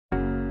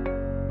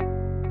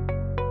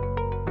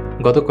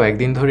গত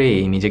কয়েকদিন ধরেই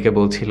নিজেকে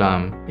বলছিলাম,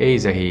 এই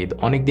জাহিদ,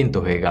 অনেকদিন তো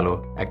হয়ে গেল,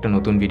 একটা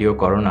নতুন ভিডিও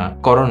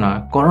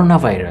করোনা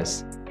ভাইরাস।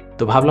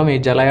 তো ভাবলাম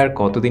এর জ্বালায় আর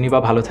কতদিনই বা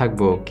ভালো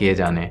থাকবো কে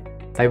জানে,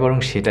 তাই বরং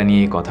সেটা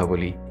নিয়েই কথা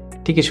বলি।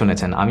 ঠিকই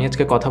শুনেছেন, আমি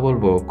আজকে কথা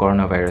বলবো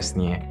করোনা ভাইরাস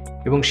নিয়ে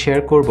এবং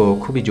শেয়ার করব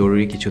খুবই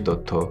জরুরি কিছু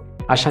তথ্য।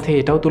 আর সাথে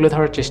এটাও তুলে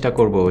ধরার চেষ্টা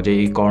করব যে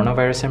এই করোনা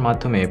ভাইরাসের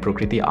মাধ্যমে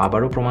প্রকৃতি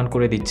আবারও প্রমাণ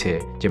করে দিচ্ছে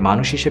যে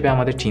মানুষ হিসেবে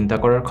আমাদের চিন্তা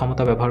করার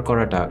ক্ষমতা ব্যবহার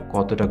করাটা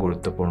কতটা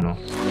গুরুত্বপূর্ণ।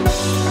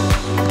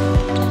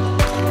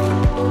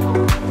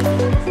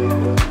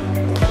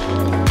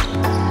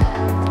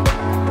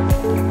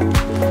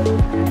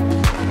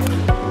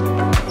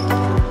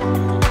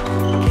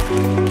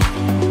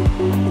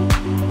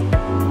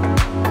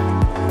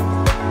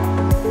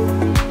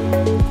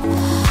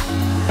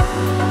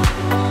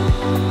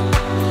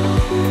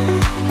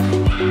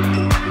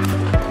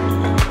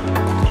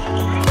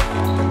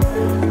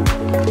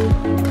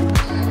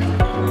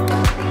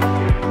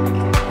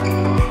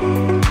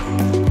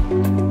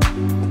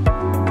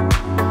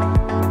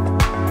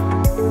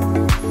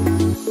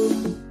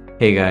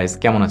 হে গাইস,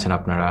 কেমন আছেন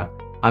আপনারা?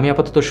 আমি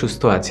আপাতত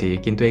সুস্থ আছি,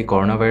 কিন্তু এই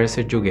করোনা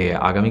ভাইরাসের যুগে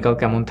আগামীকাল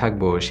কেমন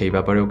থাকবো সেই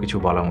ব্যাপারেও কিছু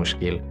বলা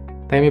মুশকিল।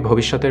 তাই আমি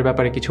ভবিষ্যতের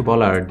ব্যাপারে কিছু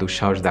বলার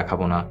দুঃসাহস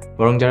দেখাবো না,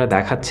 বরং যারা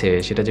দেখাচ্ছে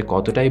সেটা যে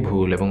কতটাই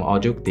ভুল এবং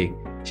অযৌক্তিক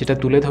সেটা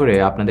তুলে ধরে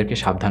আপনাদেরকে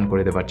সাবধান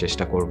করে দেবার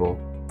চেষ্টা করব।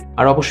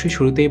 আর অবশ্যই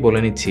শুরুতেই বলে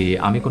নিচ্ছি,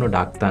 আমি কোনো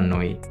ডাক্তার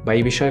নই বা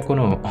এই বিষয়ে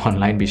কোনো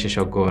অনলাইন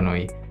বিশেষজ্ঞও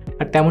নই,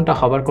 আর তেমনটা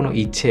হবার কোনো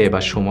ইচ্ছে বা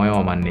সময়ও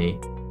আমার নেই।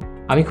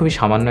 আমি খুবই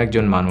সামান্য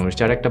একজন মানুষ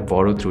যার একটা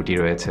বড় ত্রুটি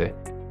রয়েছে।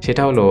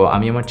 সেটা হলো,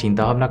 আমি আমার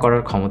চিন্তাভাবনা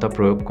করার ক্ষমতা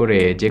প্রয়োগ করে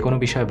যে কোনো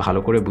বিষয় ভালো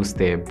করে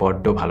বুঝতে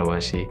বড্ড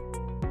ভালোবাসি,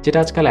 যেটা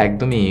আজকাল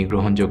একদমই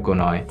গ্রহণযোগ্য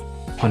নয়।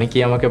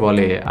 অনেকেই আমাকে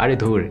বলে, আরে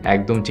ধুর,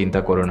 একদম চিন্তা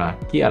করো না,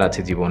 কি আর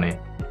আছে জীবনে।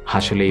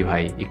 আসলেই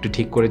ভাই, একটু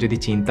ঠিক করে যদি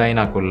চিন্তাই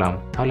না করলাম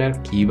তাহলে আর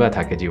কী বা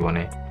থাকে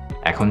জীবনে।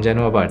 এখন যেন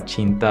আবার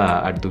চিন্তা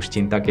আর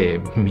দুশ্চিন্তাকে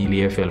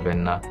মিলিয়ে ফেলবেন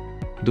না।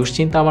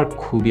 দুশ্চিন্তা আমার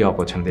খুবই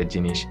অপছন্দের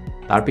জিনিস,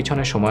 তার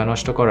পিছনে সময়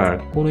নষ্ট করার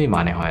কোনোই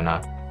মানে হয় না।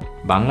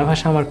 বাংলা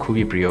ভাষা আমার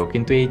খুবই প্রিয়,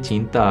 কিন্তু এই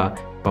চিন্তা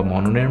বা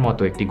মননের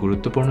মতো একটি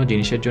গুরুত্বপূর্ণ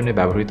জিনিসের জন্য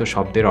ব্যবহৃত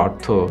শব্দের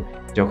অর্থ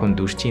যখন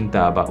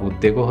দুশ্চিন্তা বা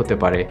উদ্বেগও হতে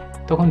পারে,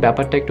 তখন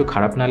ব্যাপারটা একটু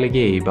খারাপ না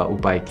লেগেই বা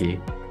উপায় কী?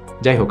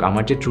 যাই হোক,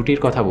 আমার যে ত্রুটির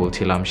কথা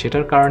বলছিলাম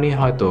সেটার কারণেই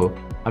হয়তো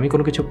আমি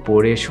কোনো কিছু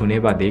পড়ে শুনে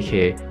বা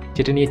দেখে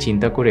যেটা নিয়ে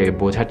চিন্তা করে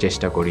বোঝার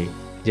চেষ্টা করি,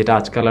 যেটা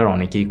আজকাল আর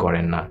অনেকেই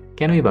করেন না।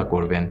 কেনই বা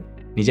করবেন?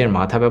 নিজের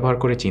মাথা ব্যবহার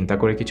করে চিন্তা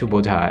করে কিছু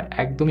বোঝা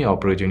একদমই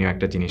অপ্রয়োজনীয়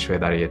একটা জিনিস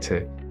হয়ে দাঁড়িয়েছে।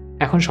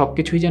 এখন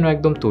সবকিছুই যেন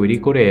একদম তৈরি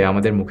করে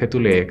আমাদের মুখে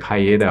তুলে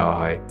খাইয়ে দেওয়া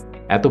হয়।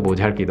 এত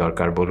বোঝার কি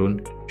দরকার বলুন?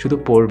 শুধু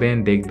পড়বেন,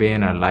 দেখবেন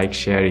আর লাইক,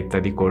 শেয়ার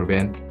ইত্যাদি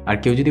করবেন। আর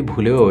কেউ যদি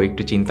ভুলেও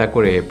একটু চিন্তা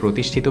করে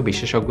প্রতিষ্ঠিত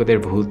বিশেষজ্ঞদের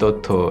ভুল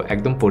তথ্য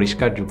একদম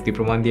পরিষ্কার যুক্তি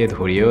প্রমাণ দিয়ে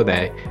ধরিয়েও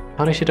দেয়,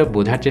 তাহলে সেটা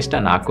বোঝার চেষ্টা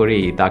না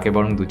করেই তাকে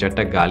বরং দু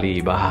চারটা গালি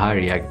বা হাহা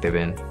রিয়াক্ট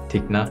দেবেন,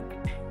 ঠিক না?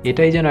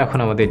 এটাই যেন এখন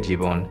আমাদের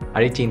জীবন।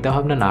 আর এই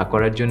চিন্তাভাবনা না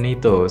করার জন্যই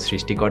তো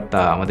সৃষ্টিকর্তা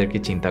আমাদেরকে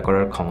চিন্তা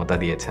করার ক্ষমতা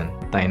দিয়েছেন,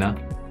 তাই না?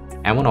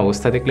 এমন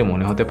অবস্থা দেখলে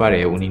মনে হতে পারে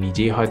উনি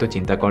নিজেই হয়তো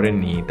চিন্তা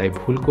করেননি, তাই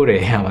ভুল করে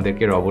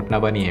আমাদেরকে রোবট না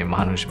বানিয়ে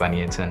মানুষ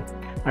বানিয়েছেন।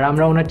 আর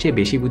আমরা ওনার চেয়ে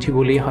বেশি বুঝি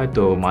বলেই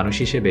হয়তো মানুষ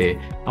হিসেবে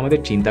আমাদের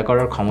চিন্তা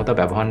করার ক্ষমতা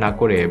ব্যবহার না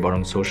করে বরং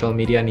সোশ্যাল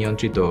মিডিয়া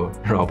নিয়ন্ত্রিত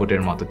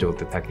রোবটের মতো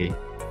চলতে থাকি।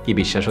 কি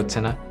বিশ্বাস হচ্ছে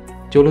না?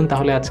 চলুন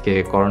তাহলে আজকে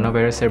করোনা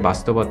ভাইরাসের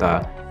বাস্তবতা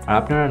আর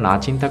আপনারা না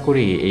চিন্তা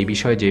করেই এই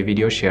বিষয়ে যে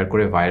ভিডিও শেয়ার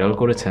করে ভাইরাল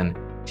করেছেন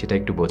সেটা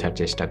একটু বোঝার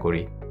চেষ্টা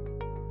করি।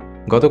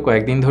 গত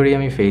কয়েকদিন ধরেই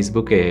আমি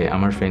ফেসবুকে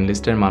আমার ফ্রেন্ড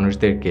লিস্টের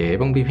মানুষদেরকে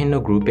এবং বিভিন্ন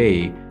গ্রুপেই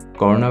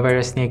করোনা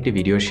ভাইরাস নিয়ে একটি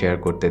ভিডিও শেয়ার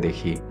করতে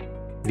দেখি।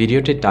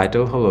 ভিডিওটির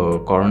টাইটেল হলো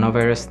করোনা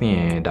ভাইরাস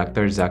নিয়ে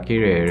ডাক্তার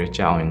জাকিরের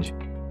চ্যালেঞ্জ।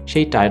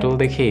 সেই টাইটেল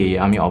দেখেই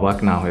আমি অবাক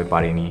না হয়ে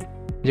পারিনি,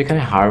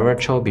 যেখানে হার্ভার্ড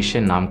সহ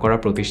বিশ্বের নামকরা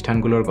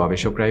প্রতিষ্ঠানগুলোর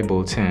গবেষকরাই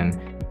বলছেন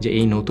যে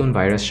এই নতুন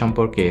ভাইরাস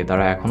সম্পর্কে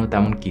তারা এখনও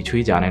তেমন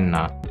কিছুই জানেন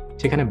না,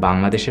 সেখানে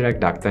বাংলাদেশের এক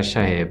ডাক্তার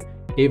সাহেব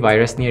এই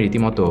ভাইরাস নিয়ে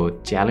রীতিমতো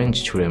চ্যালেঞ্জ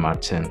ছুঁড়ে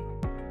মারছেন।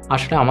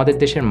 আসলে আমাদের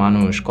দেশের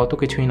মানুষ কত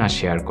কিছুই না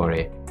শেয়ার করে,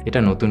 এটা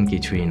নতুন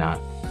কিছুই না।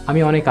 আমি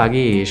অনেক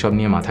আগেই এসব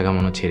নিয়ে মাথা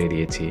ঘামানো ছেড়ে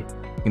দিয়েছি,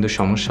 কিন্তু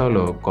সমস্যা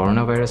হলো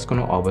করোনা ভাইরাস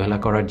কোনো অবহেলা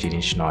করার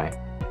জিনিস নয়।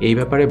 এই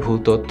ব্যাপারে ভুল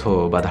তথ্য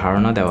বা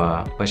ধারণা দেওয়া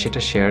বা সেটা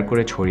শেয়ার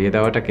করে ছড়িয়ে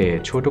দেওয়াটাকে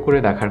ছোট করে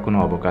দেখার কোনো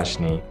অবকাশ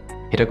নেই।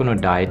 এটা কোনো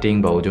ডায়েটিং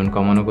বা ওজন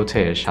কমানো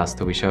গোছের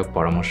স্বাস্থ্য বিষয়ক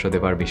পরামর্শ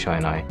দেবার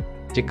বিষয় নয়,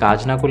 যে কাজ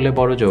না করলে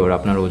বড়জোর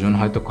আপনার ওজন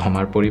হয়তো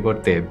কমার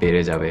পরিবর্তে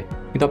বেড়ে যাবে,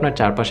 কিন্তু আপনার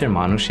চারপাশের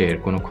মানুষের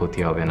কোনো ক্ষতি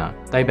হবে না।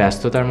 তাই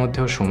ব্যস্ততার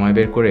মধ্যেও সময়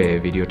বের করে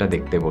ভিডিওটা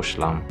দেখতে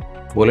বসলাম।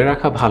 বলে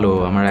রাখা ভালো,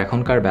 আমার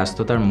এখনকার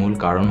ব্যস্ততার মূল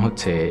কারণ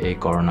হচ্ছে এই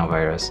করোনা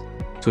ভাইরাস।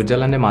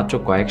 সুইজারল্যান্ডে মাত্র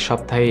কয়েক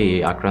সপ্তাহেই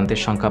আক্রান্তের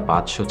সংখ্যা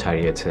 500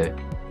 ছাড়িয়েছে।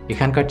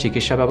 এখানকার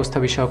চিকিৎসা ব্যবস্থা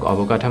বিষয়ক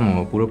অবকাঠামো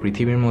পুরো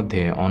পৃথিবীর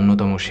মধ্যে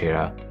অন্যতম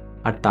সেরা।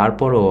 আর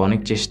তারপরও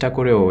অনেক চেষ্টা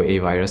করেও এই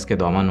ভাইরাসকে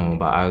দমানো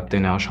বা আয়ত্তে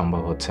নেওয়া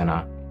সম্ভব হচ্ছে না।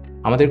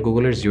 আমাদের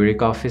গুগলের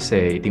জুরিকা অফিসে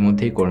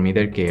ইতিমধ্যেই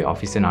কর্মীদেরকে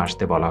অফিসে না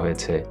আসতে বলা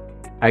হয়েছে।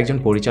 একজন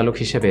পরিচালক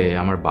হিসেবে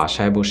আমার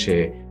বাসায় বসে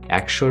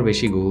 100-র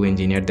বেশি গুগল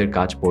ইঞ্জিনিয়ারদের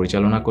কাজ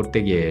পরিচালনা করতে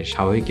গিয়ে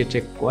স্বাভাবিকের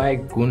চেয়ে কয়েক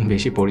গুণ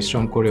বেশি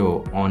পরিশ্রম করেও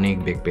অনেক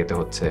বেগ পেতে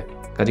হচ্ছে।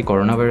 কাজে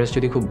করোনা ভাইরাস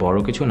যদি খুব বড়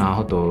কিছু না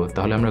হতো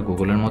তাহলে আমরা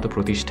গুগলের মতো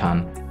প্রতিষ্ঠান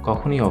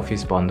কখনই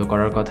অফিস বন্ধ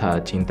করার কথা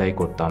চিন্তাই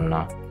করতাম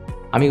না।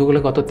 আমি গুগলে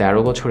গত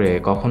 ১৩ বছরে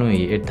কখনোই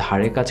এর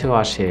ধারে কাছেও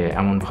আসে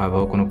এমন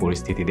ভয়াবহ কোনো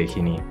পরিস্থিতি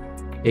দেখিনি।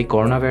 এই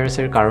করোনা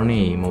ভাইরাসের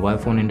কারণেই মোবাইল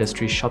ফোন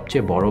ইন্ডাস্ট্রির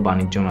সবচেয়ে বড়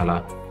বাণিজ্য মেলা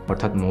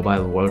অর্থাৎ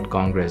মোবাইল ওয়ার্ল্ড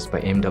কংগ্রেস বা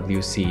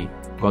MWC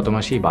গত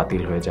মাসেই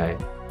বাতিল হয়ে যায়।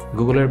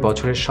 গুগলের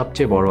বছরের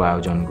সবচেয়ে বড়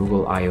আয়োজন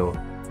গুগল I/O,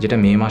 যেটা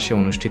মে মাসে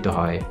অনুষ্ঠিত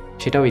হয়,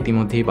 সেটাও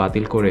ইতিমধ্যেই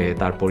বাতিল করে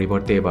তার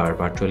পরিবর্তে এবার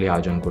ভার্চুয়ালি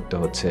আয়োজন করতে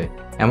হচ্ছে।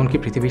 এমনকি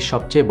পৃথিবীর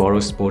সবচেয়ে বড়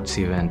স্পোর্টস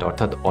ইভেন্ট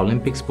অর্থাৎ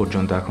অলিম্পিক্স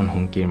পর্যন্ত এখন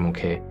হুমকির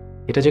মুখে।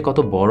 এটা যে কত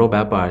বড়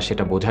ব্যাপার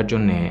সেটা বোঝার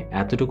জন্যে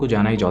এতটুকু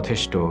জানাই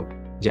যথেষ্ট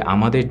যে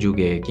আমাদের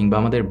যুগে কিংবা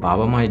আমাদের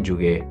বাবা মায়ের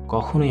যুগে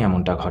কখনোই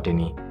এমনটা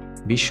ঘটেনি।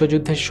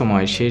 বিশ্বযুদ্ধের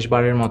সময়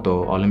শেষবারের মতো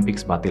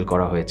অলিম্পিক্স বাতিল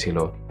করা হয়েছিল।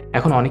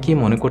 এখন অনেকেই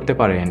মনে করতে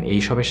পারেন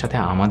এইসবের সাথে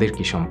আমাদের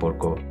কি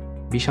সম্পর্ক?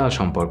 বিশাল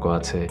সম্পর্ক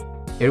আছে।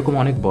 এরকম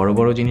অনেক বড়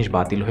বড় জিনিস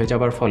বাতিল হয়ে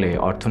যাবার ফলে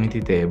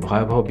অর্থনীতিতে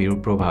ভয়াবহ বিরূপ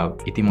প্রভাব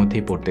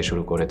ইতিমধ্যেই পড়তে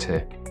শুরু করেছে,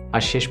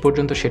 আর শেষ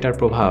পর্যন্ত সেটার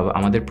প্রভাব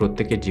আমাদের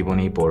প্রত্যেকের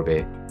জীবনেই পড়বে।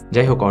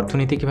 যাই হোক,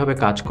 অর্থনীতি কীভাবে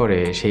কাজ করে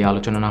সেই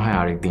আলোচনা না হয়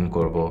আরেকদিন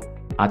করব।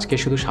 আজকে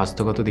শুধু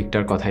স্বাস্থ্যগত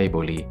দিকটার কথাই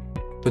বলি।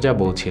 তো যা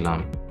বলছিলাম,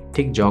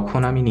 ঠিক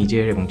যখন আমি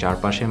নিজের এবং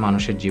চারপাশের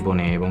মানুষের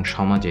জীবনে এবং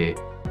সমাজে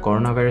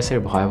করোনা ভাইরাসের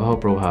ভয়াবহ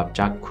প্রভাব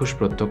চাক্ষুষ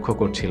প্রত্যক্ষ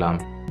করছিলাম,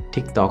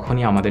 ঠিক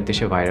তখনই আমাদের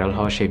দেশে ভাইরাল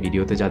হওয়া সেই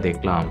ভিডিওতে যা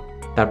দেখলাম,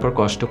 তারপর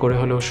কষ্ট করে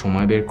হলেও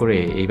সময় বের করে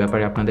এই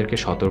ব্যাপারে আপনাদেরকে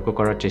সতর্ক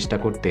করার চেষ্টা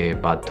করতে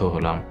বাধ্য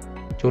হলাম।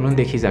 চলুন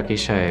দেখি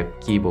জাকির সাহেব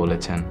কি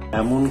বলেছেন।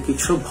 এমন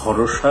কিছু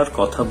ভরসার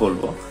কথা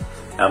বলবো,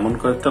 এমন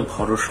কয়েকটা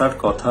ভরসার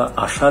কথা,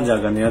 আশা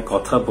জাগানিয়া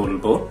কথা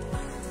বলবো,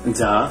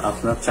 যা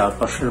আপনার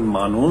চারপাশের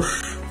মানুষ,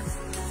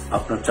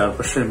 আপনার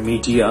চারপাশের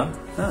মিডিয়া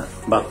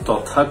বা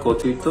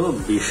তথাকথিত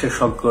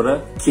বিশেষজ্ঞরা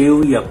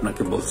কেউই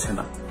আপনাকে বলছে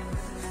না।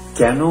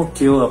 কেন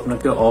কেউ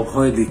আপনাকে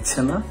অভয় দিচ্ছে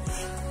না?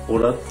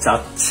 ওরা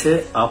চাচ্ছে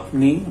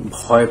আপনি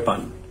ভয়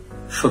পান।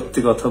 সত্যি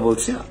কথা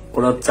বলছি,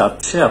 ওরা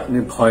চাচ্ছে আপনি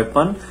ভয়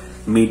পান,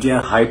 মিডিয়া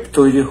হাইপ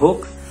তৈরি হোক,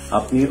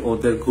 আপনি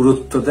ওদের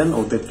গুরুত্ব দেন,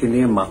 ওদেরকে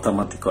নিয়ে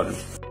মাতামাতি করেন।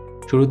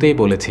 শুরুতেই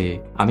বলেছি,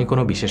 আমি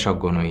কোনো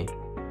বিশেষজ্ঞ নই।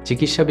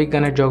 চিকিৎসা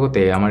বিজ্ঞানের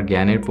জগতে আমার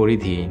জ্ঞানের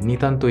পরিধি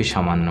নিতান্তই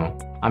সামান্য।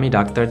 আমি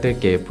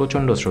ডাক্তারদেরকে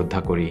প্রচণ্ড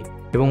শ্রদ্ধা করি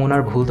এবং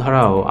ওনার ভুল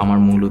ধরাও আমার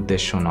মূল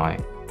উদ্দেশ্য নয়।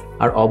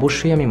 আর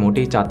অবশ্যই আমি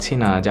মোটেই চাচ্ছি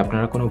না যে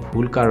আপনারা কোনো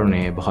ভুল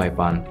কারণে ভয়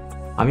পান।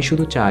 আমি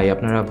শুধু চাই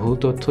আপনারা ভুল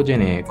তথ্য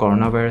জেনে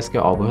করোনা ভাইরাসকে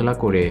অবহেলা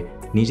করে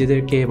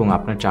নিজেদেরকে এবং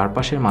আপনার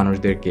চারপাশের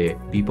মানুষদেরকে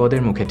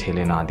বিপদের মুখে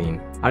ঠেলে না দিন।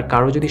 আর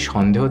কারো যদি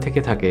সন্দেহ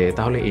থেকে থাকে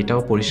তাহলে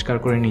এটাও পরিষ্কার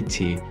করে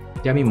নিচ্ছি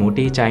যে আমি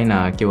মোটেই চাই না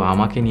কেউ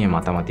আমাকে নিয়ে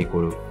মাতামাতি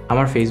করুক।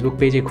 আমার ফেসবুক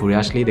পেজে ঘুরে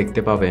আসলেই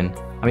দেখতে পাবেন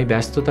আমি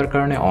ব্যস্ততার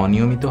কারণে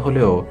অনিয়মিত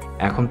হলেও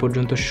এখন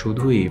পর্যন্ত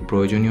শুধুই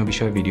প্রয়োজনীয়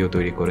বিষয়ে ভিডিও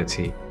তৈরি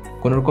করেছি,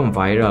 কোনোরকম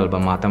ভাইরাল বা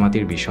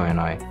মাতামাতির বিষয়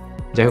নয়।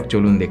 যাই হোক,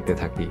 চলুন দেখতে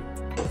থাকি।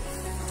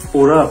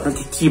 ওরা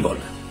আপনাকে কি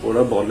বলে?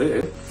 ওরা বলে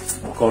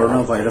করোনা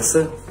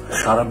ভাইরাসে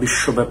সারা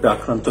বিশ্বব্যাপী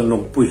আক্রান্ত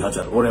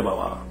 90,000। ওরে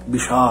বাবা,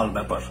 বিশাল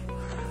ব্যাপার।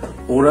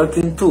 ওরা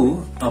কিন্তু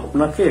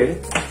আপনাকে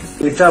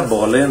এটা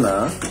বলে না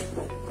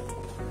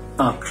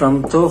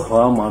আক্রান্ত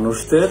হওয়া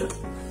মানুষদের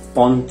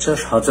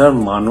 50,000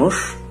 মানুষ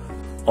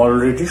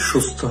অলরেডি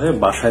সুস্থ হয়ে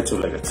বাসায়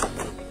চলে গেছে।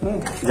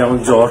 যেমন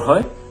জ্বর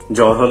হয়,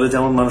 জ্বর হলে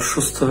যেমন মানুষ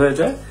সুস্থ হয়ে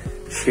যায়,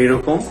 সেই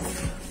রকম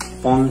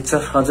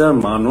 50,000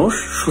 মানুষ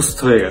সুস্থ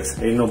হয়ে গেছে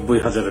এই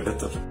 90,000-এর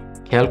ভেতর।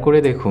 খেয়াল করে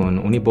দেখুন,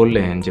 উনি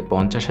বললেন যে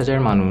 50,000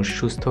 মানুষ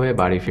সুস্থ হয়ে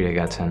বাড়ি ফিরে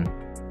গেছেন,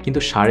 কিন্তু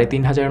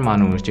 3,500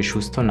 মানুষ যে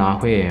সুস্থ না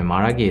হয়ে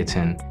মারা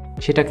গিয়েছেন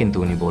সেটা কিন্তু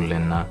উনি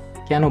বললেন না।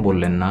 কেন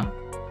বললেন না?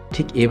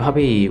 ঠিক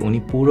এভাবেই উনি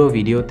পুরো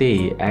ভিডিওতেই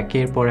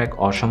একের পর এক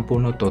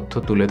অসম্পূর্ণ তথ্য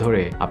তুলে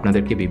ধরে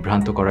আপনাদেরকে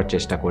বিভ্রান্ত করার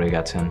চেষ্টা করে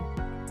গেছেন।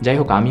 যাই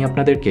হোক, আমি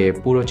আপনাদেরকে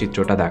পুরো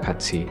চিত্রটা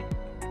দেখাচ্ছি।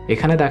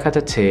 এখানে দেখা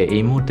যাচ্ছে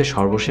এই মুহূর্তে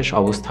সর্বশেষ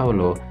অবস্থা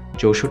হলো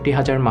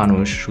 64,000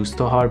 মানুষ সুস্থ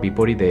হওয়ার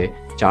বিপরীতে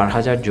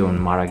 4,000 জন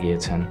মারা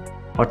গিয়েছেন,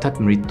 অর্থাৎ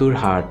মৃত্যুর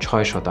হার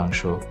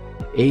 6%।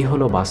 এই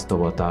হলো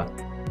বাস্তবতা।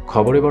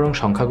 খবরে বরং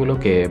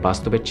সংখ্যাগুলোকে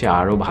বাস্তবের চেয়ে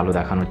আরও ভালো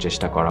দেখানোর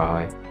চেষ্টা করা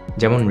হয়।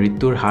 যেমন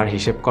মৃত্যুর হার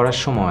হিসেব করার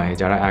সময়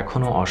যারা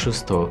এখনও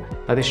অসুস্থ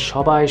তাদের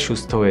সবাই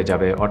সুস্থ হয়ে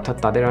যাবে, অর্থাৎ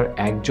তাদের আর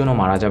একজনও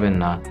মারা যাবেন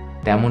না,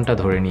 তেমনটা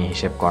ধরে নিয়ে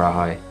হিসেব করা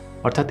হয়।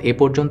 অর্থাৎ এ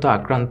পর্যন্ত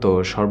আক্রান্ত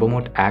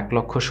সর্বমোট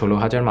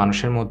 1,16,000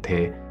 মানুষের মধ্যে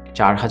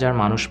 4,000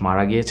 মানুষ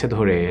মারা গিয়েছে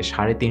ধরে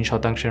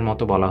 3.5%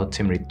 মতো বলা হচ্ছে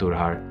মৃত্যুর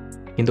হার।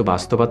 কিন্তু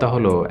বাস্তবতা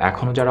হলো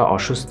এখনও যারা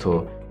অসুস্থ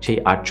সেই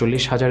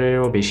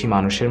 48,000-এরও বেশি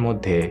মানুষের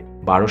মধ্যে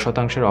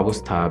 12%-এর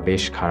অবস্থা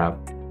বেশ খারাপ,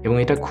 এবং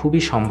এটা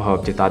খুবই সম্ভব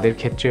যে তাদের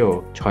ক্ষেত্রেও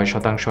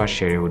 6% আর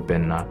সেরে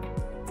উঠবেন না।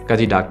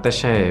 কাজী ডাক্তার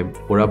সাহেব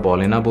ওরা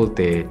বলে না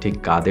বলতে ঠিক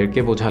কাদেরকে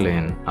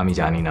বোঝালেন আমি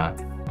জানি না,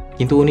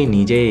 কিন্তু উনি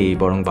নিজেই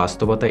বরং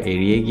বাস্তবতা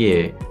এড়িয়ে গিয়ে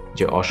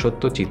যে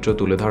অসত্য চিত্র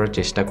তুলে ধরার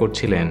চেষ্টা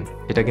করছিলেন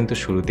এটা কিন্তু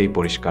শুরুতেই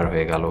পরিষ্কার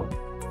হয়ে গেল।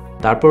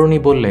 তারপর উনি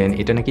বললেন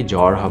এটা নাকি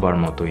জ্বর হবার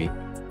মতোই।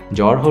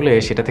 জ্বর হলে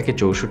সেটা থেকে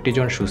 64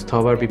 জন সুস্থ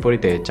হবার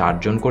বিপরীতে 4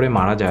 জন করে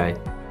মারা যায়,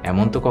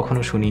 এমন তো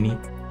কখনো শুনিনি।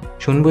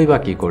 শুনবই বা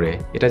কী করে?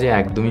 এটা যে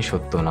একদমই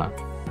সত্য না।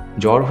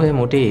 জ্বর হয়ে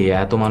মোটেই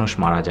এত মানুষ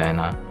মারা যায়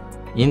না।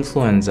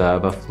 ইনফ্লুয়েঞ্জা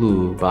বা ফ্লু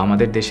বা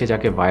আমাদের দেশে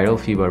যাকে ভাইরাল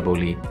ফিভার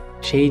বলি,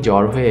 সেই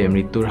জ্বর হয়ে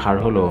মৃত্যুর হার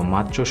হলো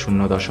মাত্র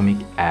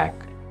 0.1।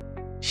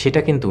 সেটা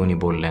কিন্তু উনি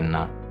বললেন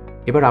না।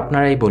 এবার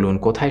আপনারাই বলুন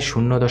কোথায়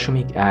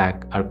 0.1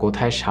 আর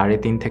কোথায়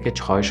 3.5 থেকে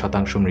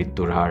 6%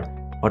 মৃত্যুর হার?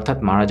 অর্থাৎ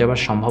মারা যাবার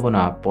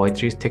সম্ভাবনা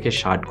 ৩৫ থেকে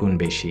 ৬০ গুণ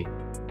বেশি।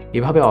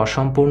 এভাবে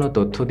অসম্পূর্ণ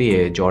তথ্য দিয়ে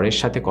জ্বরের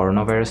সাথে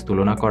করোনা ভাইরাস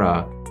তুলনা করা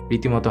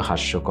রীতিমতো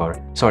হাস্যকর।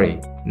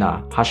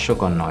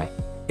 হাস্যকর নয়,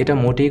 এটা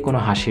মোটেই কোনো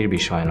হাসির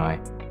বিষয় নয়।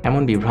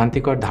 এমন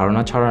বিভ্রান্তিকর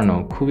ধারণা ছড়ানো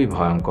খুবই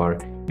ভয়ঙ্কর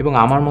এবং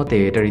আমার মতে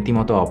এটা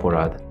রীতিমতো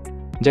অপরাধ।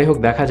 যাই হোক,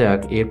 দেখা যাক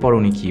এরপর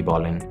উনি কি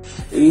বলেন।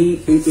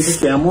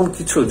 এটা এমন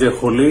কিছু যে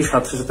হলেই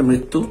সাথে সাথে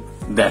মৃত্যু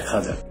দেখা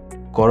যায়?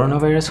 করোনা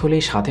ভাইরাস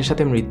হলেই সাথে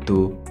সাথে মৃত্যু?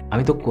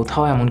 আমি তো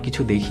কোথাও এমন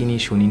কিছু দেখিনি,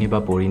 শুনিনি বা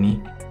পড়িনি।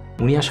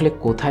 উনি আসলে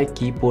কোথায়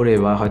কি পড়ে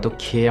বা হয়তো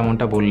খেয়ে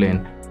এমনটা বললেন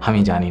আমি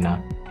জানি না।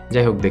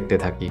 যাই হোক, দেখতে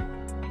থাকি।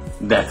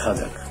 দেখা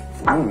যাক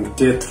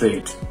ডেথ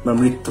রেট বা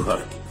মৃত্যু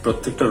হার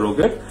প্রত্যেকটা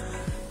রোগের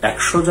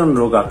 100 জন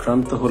রোগ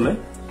আক্রান্ত হলে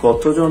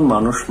কতজন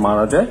মানুষ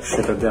মারা যায়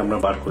সেটা দিয়ে আমরা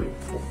বার করি।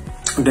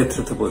 ডেথ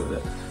রেটে বোঝা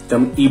যায়।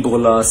 যেমন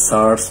ইবোলা,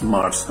 সার্স,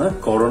 মার্স,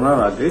 করোনার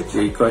আগে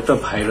যে কয়েকটা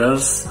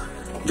ভাইরাস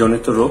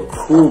জনিত রোগ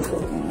খুব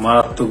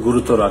মারাত্মক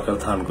গুরুতর আকার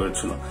ধারণ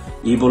করেছিল।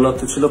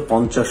 ইবোলাতে ছিল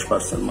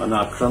 50%, মানে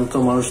আক্রান্ত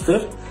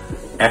মানুষদের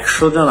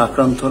 100 জন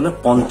আক্রান্ত হলে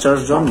 50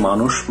 জন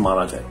মানুষ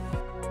মারা যায়।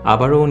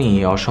 আবারও উনি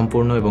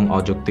অসম্পূর্ণ এবং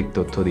অযৌক্তিক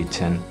তথ্য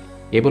দিচ্ছেন।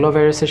 ইবোলা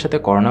ভাইরাসের সাথে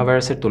করোনা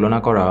ভাইরাসের তুলনা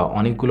করা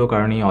অনেকগুলো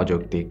কারণেই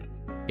অযৌক্তিক।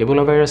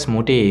 ইবোলা ভাইরাস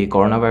মোটেই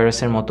করোনা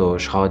ভাইরাসের মতো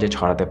সহজে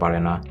ছড়াতে পারে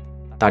না।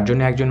 তার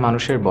জন্য একজন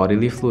মানুষের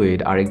বডিলি ফ্লুইড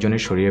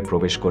আরেকজনের শরীরে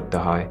প্রবেশ করতে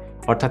হয়,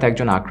 অর্থাৎ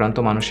একজন আক্রান্ত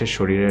মানুষের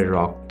শরীরের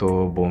রক্ত,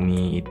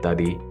 বমি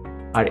ইত্যাদি।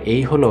 আর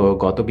এই হলো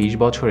গত 20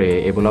 বছরে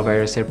ইবোলা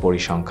ভাইরাসের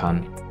পরিসংখ্যান।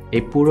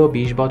 এই পুরো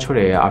 20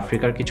 বছরে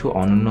আফ্রিকার কিছু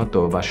অনুন্নত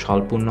বা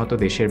স্বল্পোন্নত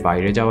দেশের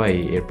বাইরে যাওয়াই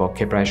এর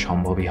পক্ষে প্রায়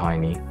সম্ভবই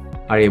হয়নি।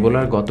 আর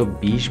ইবোলার গত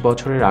 20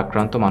 বছরের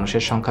আক্রান্ত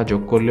মানুষের সংখ্যা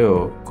যোগ করলেও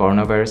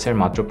করোনা ভাইরাসের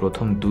মাত্র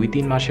প্রথম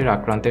 2-3 মাসের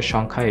আক্রান্তের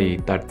সংখ্যাই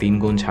তার 3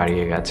 গুণ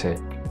ছাড়িয়ে গেছে।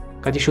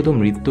 কাজে শুধু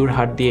মৃত্যুর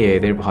হার দিয়ে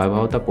এদের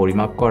ভয়াবহতা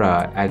পরিমাপ করা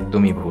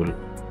একদমই ভুল।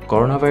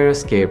 করোনা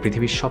ভাইরাসকে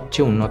পৃথিবীর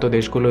সবচেয়ে উন্নত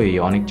দেশগুলোই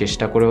অনেক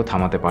চেষ্টা করেও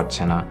থামাতে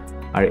পারছে না,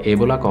 আর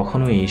ইবোলা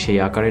কখনোই সেই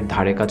আকারের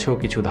ধারে কাছেও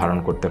কিছু ধারণ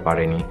করতে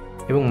পারেনি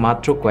এবং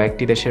মাত্র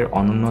কয়েকটি দেশের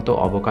অনুন্নত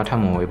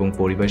অবকাঠামো এবং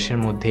পরিবেশের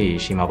মধ্যেই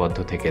সীমাবদ্ধ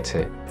থেকেছে।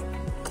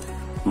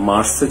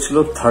 মার্সে ছিল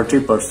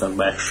 30%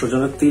 বা 100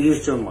 জনের 30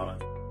 জন মারা।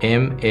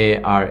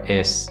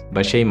 MARS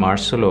বা সেই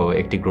মার্স হলো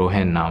একটি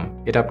গ্রহের নাম,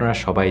 এটা আপনারা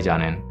সবাই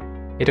জানেন।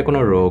 এটা কোনো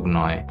রোগ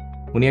নয়।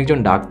 উনি একজন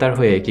ডাক্তার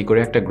হয়ে কি করে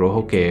একটা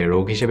গ্রহকে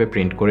রোগ হিসেবে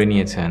প্রিন্ট করে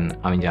নিয়েছেন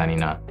আমি জানি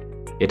না।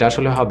 এটা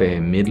আসলে হবে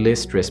মিডল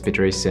ইস্ট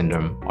রেসপিরেটরি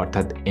সিন্ড্রোম,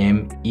 অর্থাৎ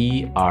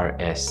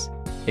MERS।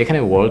 এখানে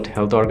ওয়ার্ল্ড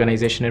হেলথ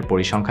অর্গানাইজেশনের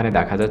পরিসংখ্যানে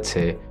দেখা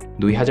যাচ্ছে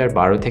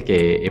 2012 থেকে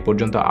এ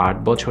পর্যন্ত 8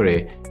 বছরে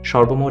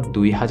সর্বমোট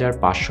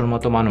 2500-র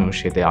মতো মানুষ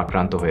এতে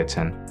আক্রান্ত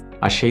হয়েছেন।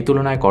 আর সেই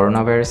তুলনায়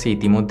করোনা ভাইরাসে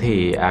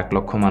ইতিমধ্যেই 1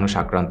 লক্ষ মানুষ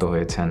আক্রান্ত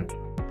হয়েছেন।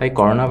 তাই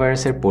করোনা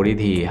ভাইরাসের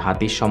পরিধি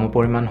হাতির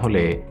সমপরিমাণ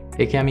হলে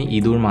একে আমি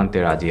ইঁদুর মানতে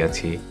রাজি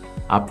আছি।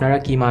 আপনারা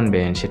কি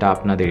মানবেন সেটা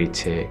আপনাদের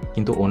ইচ্ছে,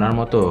 কিন্তু ওনার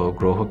মতো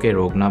গ্রহকে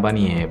রোগ না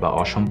বানিয়ে বা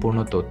অসম্পূর্ণ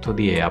তথ্য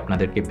দিয়ে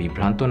আপনাদেরকে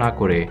বিভ্রান্ত না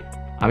করে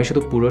আমি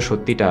শুধু পুরো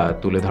সত্যিটা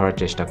তুলে ধরার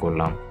চেষ্টা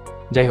করলাম।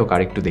 যাই হোক,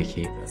 আরেকটু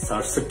দেখি।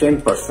 সার্সে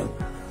 10%,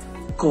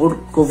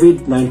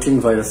 কোভিড-19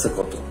 ভাইরাসে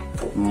কত?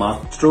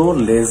 মাত্র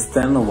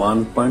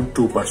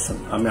 <1.2%।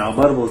 আমি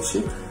আবার বলছি,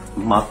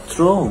 মাত্র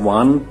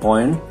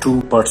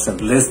 1.2%,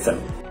 less than.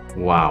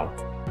 Wow,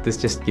 this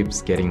just keeps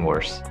getting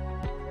ওয়ার্স।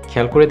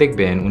 খেয়াল করে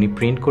দেখবেন উনি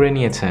প্রিন্ট করে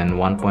নিয়েছেন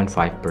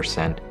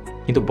 1.5%,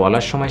 কিন্তু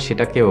বলার সময়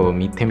সেটাকেও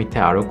মিথ্যে মিথ্যে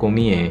আরও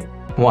কমিয়ে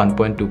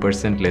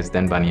 1.2% লেস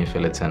দ্যান বানিয়ে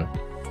ফেলেছেন।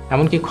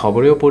 এমনকি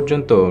খবরেও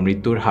পর্যন্ত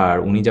মৃত্যুর হার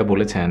উনি যা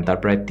বলেছেন তার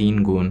প্রায় 3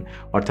 গুণ,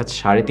 অর্থাৎ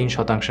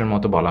 3.5%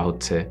 মতো বলা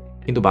হচ্ছে।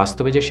 কিন্তু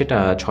বাস্তবে যে সেটা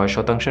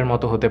 6%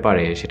 মতো হতে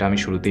পারে সেটা আমি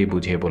শুরুতেই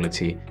বুঝিয়ে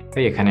বলেছি,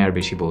 তাই এখানে আর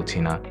বেশি বলছি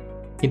না।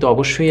 কিন্তু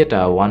অবশ্যই এটা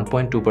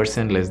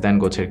 1.2% লেস দ্যান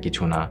গোছের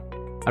কিছু না।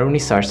 আর উনি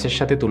সার্সের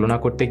সাথে তুলনা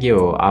করতে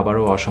গিয়েও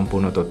আবারও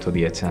অসম্পূর্ণ তথ্য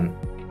দিয়েছেন।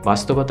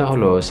 বাস্তবতা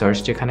হলো সার্স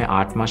যেখানে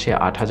 8 মাসে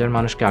 8000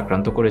 মানুষকে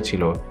আক্রান্ত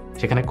করেছিল,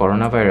 সেখানে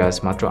করোনা ভাইরাস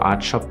মাত্র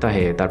 8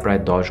 সপ্তাহে তার প্রায়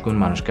 10 গুণ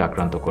মানুষকে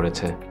আক্রান্ত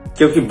করেছে।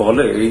 কেউ কি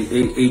বলে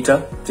এইটা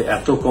যে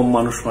এত কম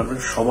মানুষ মারবে?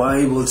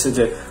 সবাই বলছে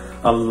যে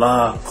আল্লাহ,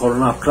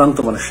 করোনা আক্রান্ত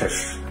মানে শেষ,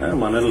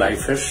 মানে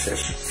লাইফের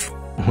শেষ।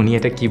 উনি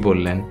এটা কি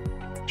বললেন?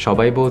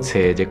 সবাই বলছে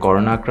যে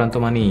করোনা আক্রান্ত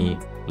মানেই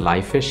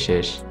লাইফের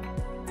শেষ।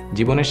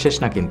 জীবনের শেষ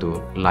না, কিন্তু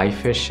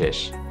লাইফের শেষ।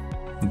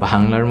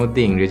 বাংলার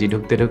মধ্যে ইংরেজি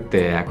ঢুকতে ঢুকতে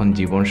এখন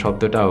জীবন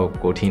শব্দটাও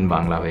কঠিন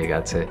বাংলা হয়ে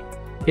গেছে।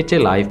 এর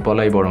চেয়ে লাইফ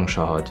বলাই বরং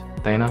সহজ,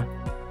 তাই না?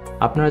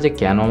 আপনারা যে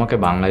কেন আমাকে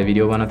বাংলায়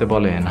ভিডিও বানাতে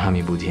বলেন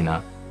আমি বুঝি না।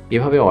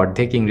 এভাবে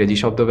অর্ধেক ইংরেজি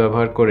শব্দ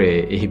ব্যবহার করে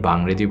এই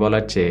বাংরেজি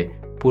বলার চেয়ে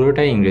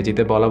পুরোটাই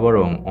ইংরেজিতে বলা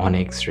বরং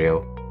অনেক শ্রেয়।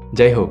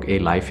 যাই হোক, এই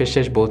লাইফের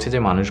শেষ বলছে যে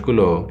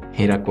মানুষগুলো,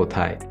 এরা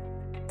কোথায়?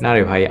 না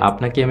রে ভাই,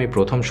 আপনাকে আমি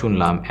প্রথম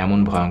শুনলাম এমন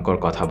ভয়ঙ্কর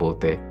কথা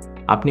বলতে।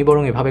 আপনি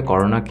বরং এভাবে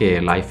করোনাকে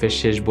লাইফের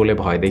শেষ বলে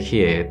ভয়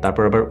দেখিয়ে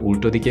তারপর আবার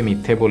উল্টো দিকে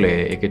মিথ্যে বলে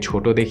একে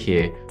ছোট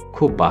দেখিয়ে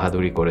খুব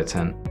বাহাদুরি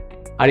করেছেন।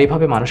 আর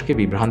এভাবে মানুষকে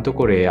বিভ্রান্ত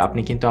করে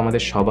আপনি কিন্তু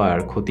আমাদের সবার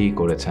ক্ষতিই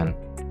করেছেন।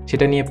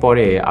 সেটা নিয়ে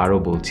পরে আরও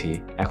বলছি,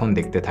 এখন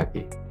দেখতে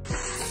থাকি।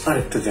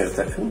 আরেকটা জিনিস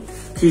দেখেন,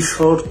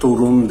 কিশোর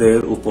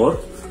তরুণদের উপর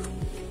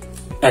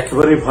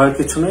একেবারে ভয়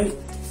কিছু নেই।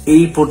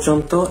 এই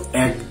পর্যন্ত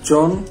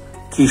একজন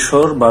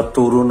কিশোর বা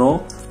তরুণও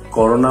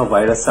করোনা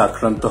ভাইরাসে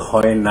আক্রান্ত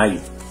হয় নাই।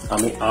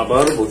 আমি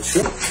আবার বলছি,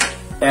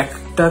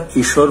 একটা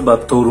কিশোর বা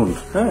তরুণ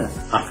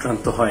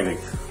আক্রান্ত হয়নি।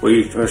 ওই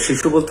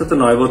শিশু বলতে তো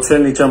 9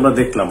 বছরের নিচে আমরা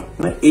দেখলাম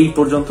এই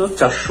পর্যন্ত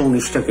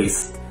 419টা কেস।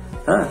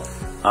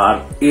 আর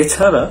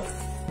এছাড়া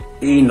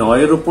এই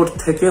 9-এর উপর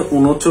থেকে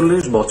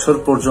 39 বছর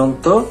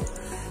পর্যন্ত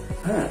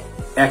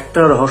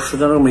একটা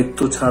রহস্যজনক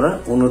মৃত্যু ছাড়া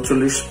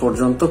 39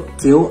 পর্যন্ত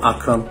কেউ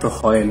আক্রান্ত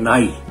হয়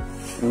নাই।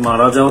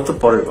 মারা যাওয়া তো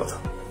পরের কথা।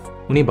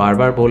 উনি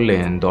বারবার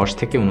বললেন 10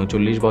 থেকে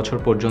 39 বছর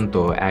পর্যন্ত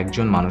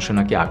একজন মানুষও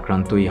নাকি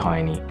আক্রান্তই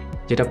হয়নি,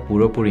 যেটা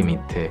পুরোপুরি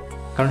মিথ্যে।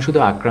 কারণ শুধু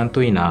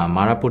আক্রান্তই না,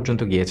 মারা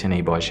পর্যন্ত গিয়েছেন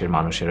এই বয়সের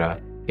মানুষেরা।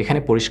 এখানে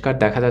পরিষ্কার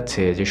দেখা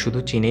যাচ্ছে যে শুধু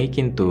চীনেই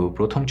কিন্তু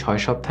প্রথম 6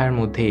 সপ্তাহের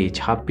মধ্যেই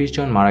 26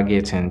 জন মারা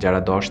গিয়েছেন, যারা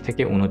 10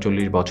 থেকে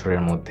 39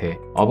 বছরের মধ্যে।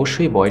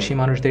 অবশ্যই বয়সী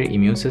মানুষদের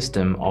ইমিউন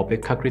সিস্টেম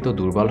অপেক্ষাকৃত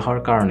দুর্বল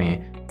হওয়ার কারণে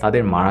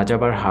তাদের মারা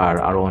যাবার হার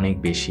আরও অনেক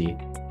বেশি,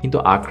 কিন্তু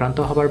আক্রান্ত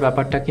হবার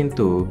ব্যাপারটা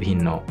কিন্তু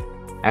ভিন্ন।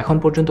 এখন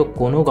পর্যন্ত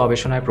কোনো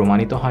গবেষণায়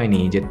প্রমাণিত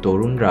হয়নি যে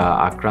তরুণরা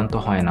আক্রান্ত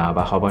হয় না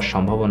বা হবার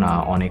সম্ভাবনা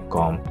অনেক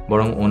কম।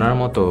 বরং ওনার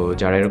মতো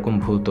যারা এরকম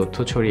ভুল তথ্য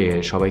ছড়িয়ে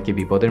সবাইকে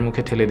বিপদের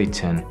মুখে ঠেলে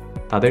দিচ্ছেন,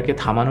 তাদেরকে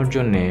থামানোর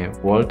জন্যে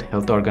ওয়ার্ল্ড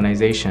হেলথ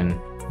অর্গানাইজেশন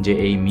যে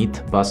এই মিথ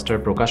বাস্টার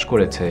প্রকাশ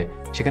করেছে,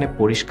 সেখানে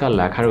পরিষ্কার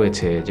লেখা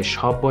রয়েছে যে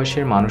সব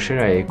বয়সের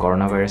মানুষেরাই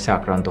করোনা ভাইরাসে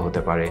আক্রান্ত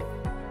হতে পারে।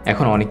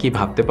 এখন অনেকেই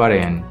ভাবতে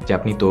পারেন যে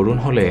আপনি তরুণ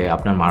হলে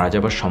আপনার মারা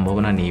যাবার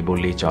সম্ভাবনা নেই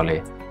বললেই চলে,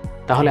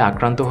 তাহলে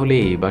আক্রান্ত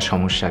হলেই বা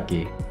সমস্যা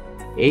কী?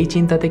 এই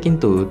চিন্তাতে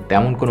কিন্তু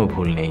তেমন কোনো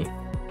ভুল নেই।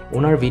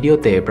 ওনার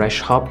ভিডিওতে প্রায়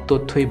সব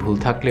তথ্যই ভুল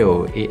থাকলেও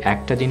এই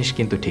একটা জিনিস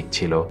কিন্তু ঠিক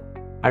ছিল।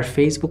 আর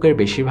ফেসবুকের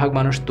বেশিরভাগ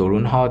মানুষ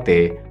তরুণ হওয়াতে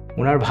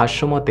ওনার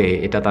ভাষ্যমতে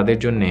এটা তাদের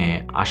জন্যে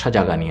আশা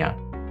জাগানিয়া।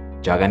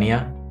 জাগানিয়া?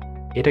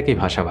 এটা কি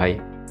ভাষা ভাই?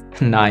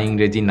 না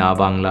ইংরেজি না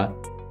বাংলা।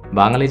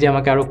 বাঙালি যে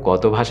আমাকে আরও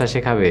কত ভাষা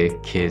শেখাবে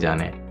খেয়ে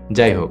জানে।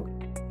 যাই হোক,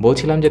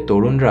 বলছিলাম যে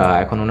তরুণরা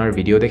এখন ওনার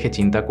ভিডিও দেখে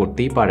চিন্তা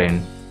করতেই পারেন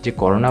যে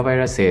করোনা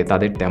ভাইরাসে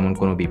তাদের তেমন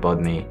কোনো বিপদ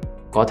নেই।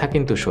 কথা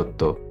কিন্তু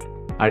সত্য,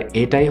 আর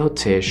এটাই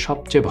হচ্ছে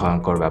সবচেয়ে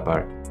ভয়ঙ্কর ব্যাপার।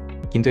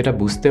 কিন্তু এটা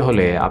বুঝতে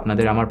হলে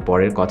আপনাদের আমার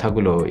পরের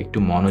কথাগুলো একটু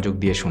মনোযোগ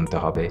দিয়ে শুনতে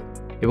হবে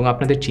এবং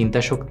আপনাদের চিন্তা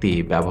শক্তি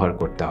ব্যবহার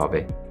করতে হবে।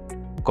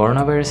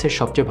 করোনা ভাইরাসের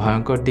সবচেয়ে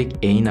ভয়ঙ্কর দিক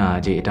এই না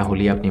যে এটা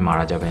হলেই আপনি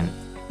মারা যাবেন।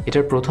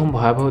 এটার প্রথম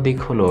ভয়াবহ দিক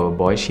হলো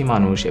বয়সী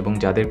মানুষ এবং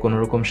যাদের কোনো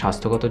রকম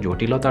স্বাস্থ্যগত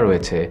জটিলতা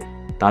রয়েছে,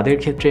 তাদের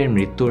ক্ষেত্রে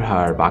মৃত্যুর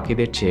হার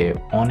বাকিদের চেয়ে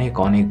অনেক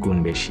অনেক গুণ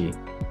বেশি।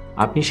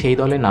 আপনি সেই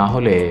দলে না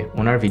হলে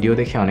ওনার ভিডিও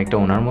দেখে অনেকটা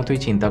ওনার মতোই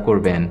চিন্তা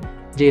করবেন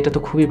যে এটা তো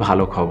খুবই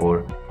ভালো খবর,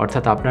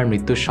 অর্থাৎ আপনার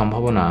মৃত্যুর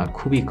সম্ভাবনা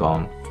খুবই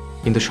কম।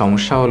 কিন্তু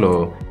সমস্যা হলো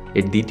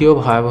এর দ্বিতীয়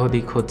ভয়াবহ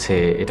দিক হচ্ছে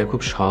এটা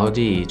খুব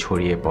সহজেই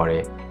ছড়িয়ে পড়ে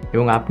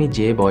এবং আপনি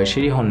যে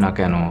বয়সেরই হন না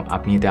কেন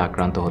আপনি এতে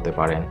আক্রান্ত হতে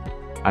পারেন।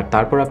 আর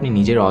তারপর আপনি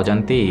নিজের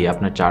অজান্তেই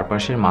আপনার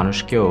চারপাশের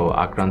মানুষকেও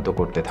আক্রান্ত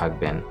করতে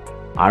থাকবেন।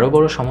 আরও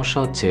বড় সমস্যা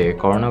হচ্ছে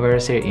করোনা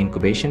ভাইরাসের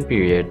ইনকিউবেশন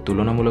পিরিয়ড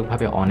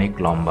তুলনামূলকভাবে অনেক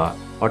লম্বা।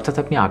 অর্থাৎ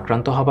আপনি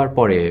আক্রান্ত হবার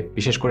পরে,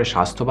 বিশেষ করে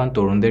স্বাস্থ্যবান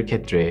তরুণদের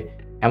ক্ষেত্রে,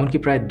 এমনকি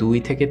প্রায় 2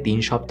 থেকে 3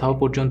 সপ্তাহ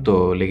পর্যন্ত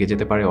লেগে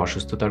যেতে পারে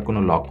অসুস্থতার কোনো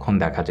লক্ষণ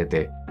দেখা যেতে।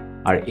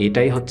 আর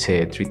এটাই হচ্ছে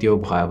তৃতীয়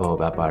ভয়াবহ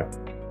ব্যাপার,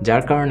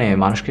 যার কারণে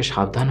মানুষকে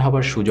সাবধান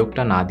হবার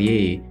সুযোগটা না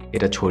দিয়েই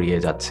এটা ছড়িয়ে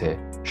যাচ্ছে।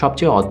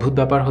 সবচেয়ে অদ্ভুত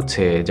ব্যাপার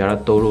হচ্ছে যারা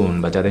তরুণ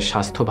বা যাদের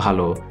স্বাস্থ্য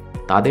ভালো,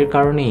 তাদের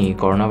কারণেই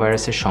করোনা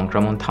ভাইরাসের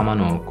সংক্রমণ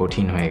থামানো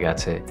কঠিন হয়ে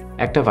গেছে।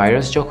 একটা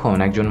ভাইরাস যখন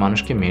একজন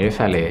মানুষকে মেরে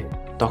ফেলে,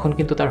 তখন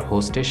কিন্তু তার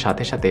হোস্টের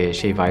সাথে সাথে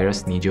সেই ভাইরাস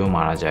নিজেও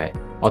মারা যায়।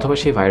 অথবা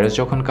সেই ভাইরাস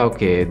যখন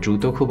কাউকে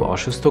দ্রুত খুব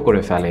অসুস্থ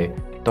করে ফেলে,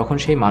 তখন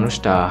সেই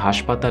মানুষটা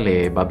হাসপাতালে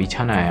বা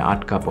বিছানায়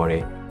আটকা পড়ে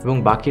এবং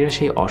বাকিরা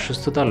সেই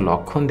অসুস্থতার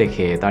লক্ষণ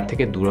দেখে তার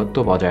থেকে দূরত্ব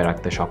বজায়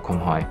রাখতে সক্ষম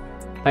হয়।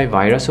 তাই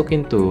ভাইরাসও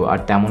কিন্তু আর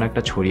তেমন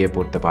একটা ছড়িয়ে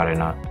পড়তে পারে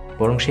না,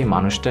 বরং সেই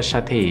মানুষটার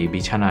সাথেই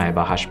বিছানায়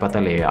বা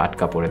হাসপাতালে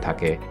আটকা পড়ে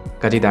থাকে।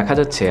 কাজেই দেখা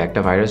যাচ্ছে একটা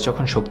ভাইরাস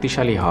যখন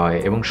শক্তিশালী হয়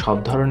এবং সব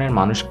ধরনের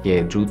মানুষকে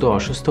দ্রুত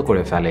অসুস্থ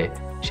করে ফেলে,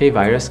 সেই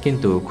ভাইরাস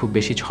কিন্তু খুব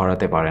বেশি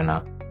ছড়াতে পারে না।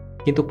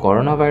 কিন্তু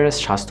করোনা ভাইরাস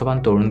স্বাস্থ্যবান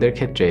তরুণদের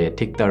ক্ষেত্রে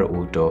ঠিক তার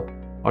উল্টো,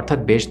 অর্থাৎ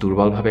বেশ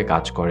দুর্বলভাবে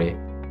কাজ করে,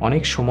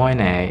 অনেক সময়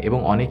নেয় এবং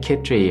অনেক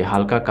ক্ষেত্রেই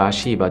হালকা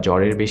কাশি বা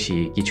জ্বরের বেশি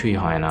কিছুই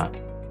হয় না।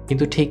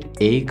 কিন্তু ঠিক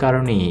এই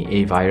কারণেই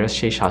এই ভাইরাস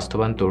সেই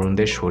স্বাস্থ্যবান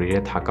তরুণদের শরীরে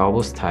থাকা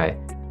অবস্থায়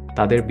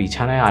তাদের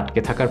বিছানায়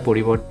আটকে থাকার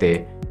পরিবর্তে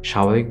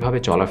স্বাভাবিকভাবে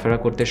চলাফেরা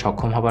করতে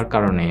সক্ষম হবার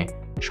কারণে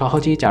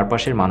সহজেই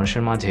চারপাশের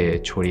মানুষের মাঝে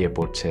ছড়িয়ে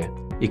পড়ছে।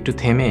 একটু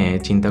থেমে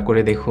চিন্তা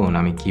করে দেখুন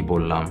আমি কি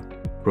বললাম।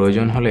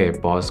 প্রয়োজন হলে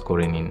পজ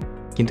করে নিন,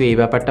 কিন্তু এই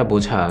ব্যাপারটা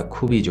বোঝা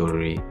খুবই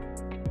জরুরি।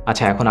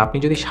 আচ্ছা, এখন আপনি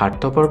যদি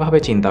স্বার্থপরভাবে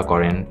চিন্তা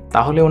করেন,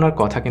 তাহলে ওনার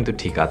কথা কিন্তু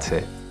ঠিক আছে,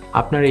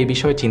 আপনার এই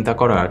বিষয়ে চিন্তা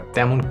করার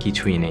তেমন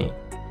কিছুই নেই।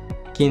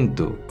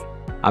 কিন্তু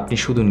আপনি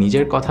শুধু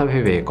নিজের কথা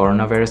ভেবে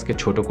করোনা ভাইরাসকে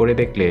ছোট করে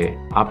দেখলে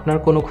আপনার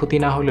কোনো ক্ষতি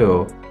না হলেও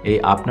এই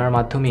আপনার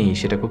মাধ্যমেই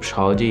সেটা খুব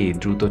সহজেই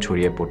দ্রুত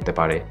ছড়িয়ে পড়তে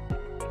পারে।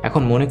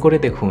 এখন মনে করে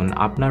দেখুন,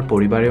 আপনার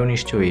পরিবারেও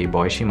নিশ্চয়ই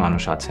বয়সী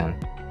মানুষ আছেন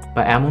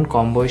বা এমন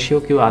কম বয়সীও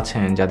কেউ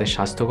আছেন যাদের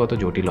স্বাস্থ্যগত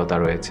জটিলতা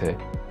রয়েছে,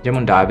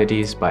 যেমন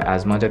ডায়াবেটিস বা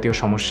অ্যাজমা জাতীয়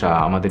সমস্যা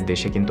আমাদের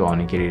দেশে কিন্তু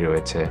অনেকেরই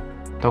রয়েছে।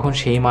 তখন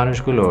সেই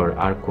মানুষগুলোর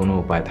আর কোনো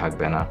উপায়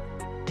থাকবে না।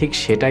 ঠিক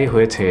সেটাই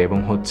হয়েছে এবং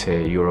হচ্ছে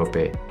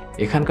ইউরোপে।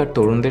 এখানকার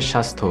তরুণদের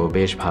স্বাস্থ্য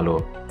বেশ ভালো,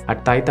 আর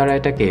তাই তারা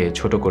এটাকে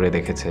ছোট করে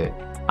দেখেছে।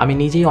 আমি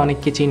নিজেই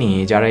অনেককে চিনি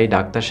যারা এই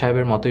ডাক্তার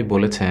সাহেবের মতোই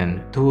বলেছেন,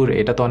 ধুর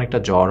এটা তো অনেকটা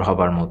জ্বর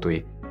হবার মতোই,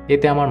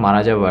 এতে আমার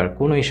মারা যাবার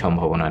কোনোই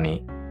সম্ভাবনা নেই,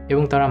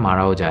 এবং তারা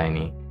মারাও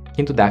যায়নি।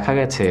 কিন্তু দেখা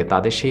গেছে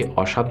তাদের সেই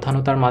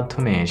অসাবধানতার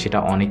মাধ্যমে সেটা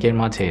অনেকের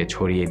মাঝে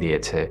ছড়িয়ে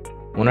দিয়েছে।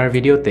 ওনার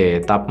ভিডিওতে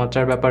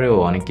তাপমাত্রার ব্যাপারেও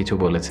অনেক কিছু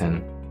বলেছেন,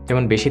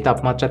 যেমন বেশি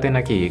তাপমাত্রাতে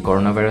নাকি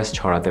করোনা ভাইরাস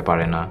ছড়াতে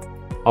পারে না।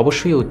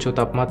 অবশ্যই উচ্চ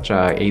তাপমাত্রা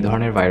এই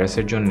ধরনের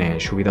ভাইরাসের জন্য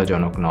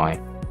সুবিধাজনক নয়,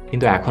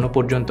 কিন্তু এখনও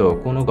পর্যন্ত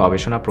কোনো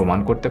গবেষণা প্রমাণ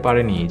করতে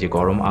পারেনি যে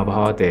গরম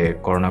আবহাওয়াতে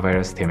করোনা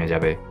ভাইরাস থেমে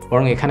যাবে।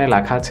 বরং এখানে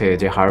লেখা আছে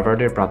যে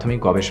হার্ভার্ডের প্রাথমিক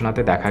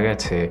গবেষণাতে দেখা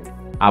গেছে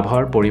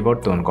আবহাওয়ার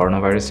পরিবর্তন করোনা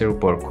ভাইরাসের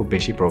উপর খুব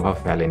বেশি প্রভাব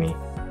ফেলেনি।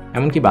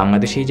 এমনকি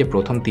বাংলাদেশেই যে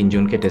প্রথম 3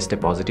 জনকে টেস্টে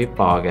পজিটিভ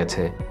পাওয়া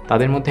গেছে,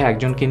 তাদের মধ্যে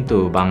একজন কিন্তু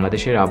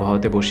বাংলাদেশের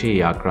আবহাওয়াতে বসেই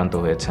আক্রান্ত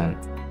হয়েছেন।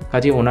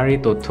 কাজে ওনার এই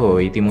তথ্য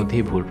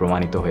ইতিমধ্যেই ভুল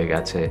প্রমাণিত হয়ে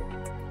গেছে।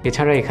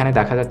 এছাড়া এখানে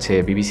দেখা যাচ্ছে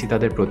বিবিসি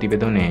তাদের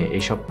প্রতিবেদনে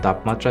এইসব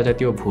তাপমাত্রা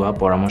জাতীয় ভুয়া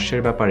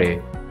পরামর্শের ব্যাপারে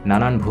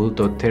নানান ভুল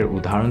তথ্যের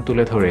উদাহরণ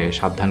তুলে ধরে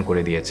সাবধান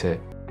করে দিয়েছে।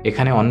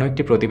 এখানে অন্য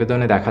একটি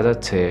প্রতিবেদনে দেখা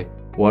যাচ্ছে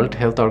ওয়ার্ল্ড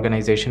হেলথ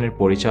অর্গানাইজেশনের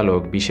পরিচালক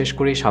বিশেষ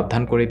করেই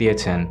সাবধান করে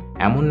দিয়েছেন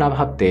এমন না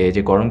ভাবতে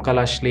যে গরমকাল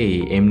আসলেই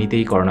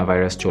এমনিতেই করোনা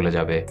ভাইরাস চলে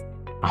যাবে।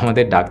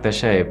 আমাদের ডাক্তার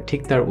সাহেব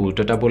ঠিক তার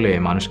উল্টোটা বলে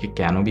মানুষকে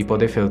কেন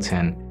বিপদে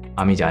ফেলছেন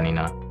আমি জানি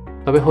না।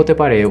 তবে হতে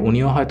পারে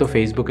উনিও হয়তো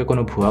ফেসবুকে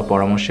কোনো ভুয়া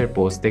পরামর্শের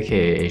পোস্ট দেখে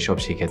এইসব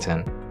শিখেছেন।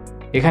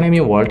 এখানে আমি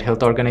ওয়ার্ল্ড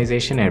হেলথ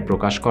অর্গানাইজেশনের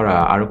প্রকাশ করা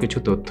আরও কিছু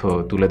তথ্য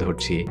তুলে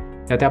ধরছি,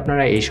 যাতে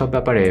আপনারা এইসব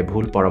ব্যাপারে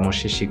ভুল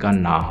পরামর্শের শিকার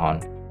না হন।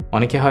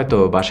 অনেকে হয়তো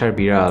বাসার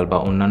বিড়াল বা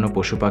অন্যান্য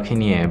পশু পাখি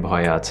নিয়ে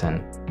ভয়ে আছেন।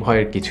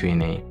 ভয়ের কিছুই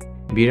নেই।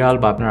 বিড়াল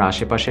বা আপনার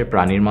আশেপাশের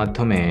প্রাণীর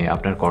মাধ্যমে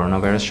আপনার করোনা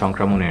ভাইরাস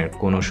সংক্রমণের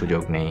কোনো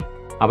সুযোগ নেই।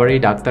 আবার এই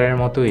ডাক্তারের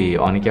মতোই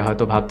অনেকে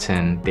হয়তো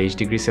ভাবছেন 23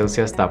 ডিগ্রি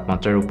সেলসিয়াস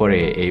তাপমাত্রার উপরে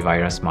এই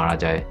ভাইরাস মারা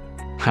যায়।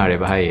 আরে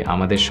ভাই,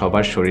 আমাদের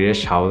সবার শরীরের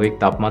স্বাভাবিক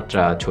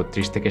তাপমাত্রা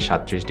 36 থেকে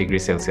 37 ডিগ্রি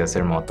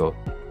সেলসিয়াসের মতো।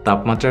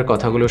 তাপমাত্রার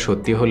কথাগুলো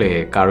সত্যি হলে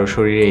কারো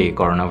শরীরেই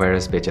করোনা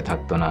ভাইরাস বেঁচে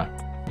থাকতো না।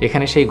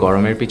 এখানে সেই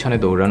গরমের পিছনে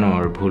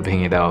দৌড়ানোর ভুল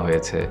ভেঙে দেওয়া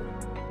হয়েছে।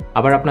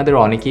 আবার আপনাদের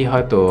অনেকেই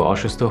হয়তো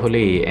অসুস্থ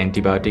হলেই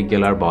অ্যান্টিবায়োটিক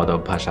গেলার বদ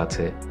অভ্যাস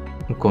আছে।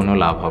 কোনো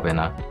লাভ হবে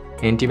না।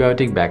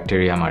 অ্যান্টিবায়োটিক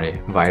ব্যাকটেরিয়া মারে,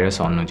 ভাইরাস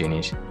অন্য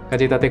জিনিস,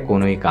 কাজে তাতে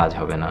কোনোই কাজ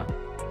হবে না।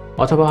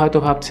 অথবা হয়তো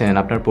ভাবছেন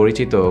আপনার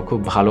পরিচিত খুব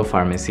ভালো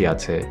ফার্মেসি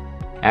আছে,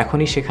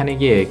 এখনই সেখানে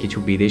গিয়ে কিছু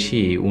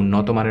বিদেশি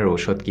উন্নত মানের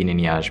ঔষধ কিনে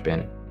নিয়ে আসবেন।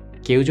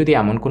 কেউ যদি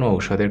এমন কোনো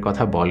ঔষধের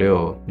কথা বলেও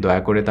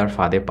দয়া করে তার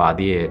ফাঁদে পা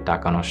দিয়ে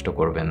টাকা নষ্ট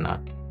করবেন না।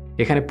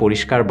 এখানে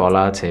পরিষ্কার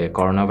বলা আছে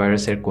করোনা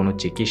ভাইরাসের কোনো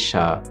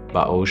চিকিৎসা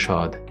বা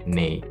ঔষধ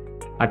নেই,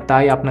 আর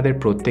তাই আপনাদের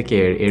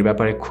প্রত্যেকের এর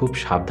ব্যাপারে খুব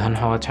সাবধান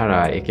হওয়া ছাড়া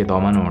একে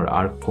দমানোর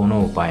আর কোনো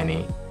উপায়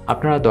নেই।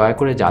 আপনারা দয়া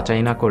করে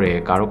যাচাই না করে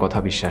কারো কথা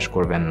বিশ্বাস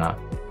করবেন না।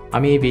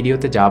 আমি এই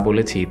ভিডিওতে যা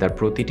বলেছি তার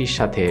প্রতিটির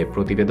সাথে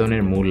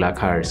প্রতিবেদনের মূল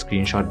লেখার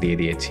স্ক্রিনশট দিয়ে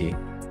দিয়েছি।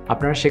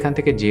 আপনারা সেখান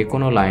থেকে যে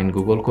কোনো লাইন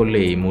গুগল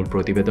করলেই মূল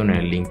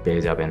প্রতিবেদনের লিঙ্ক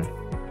পেয়ে যাবেন।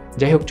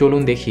 যাই হোক,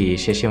 চলুন দেখি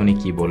শেষে উনি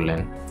কি বললেন।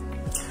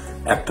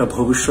 একটা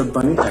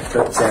ভবিষ্যৎবাণী, একটা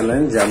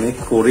চ্যালেঞ্জ আমি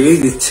করেই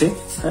দিচ্ছি।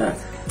 হ্যাঁ,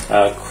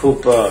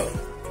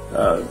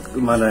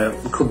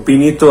 খুব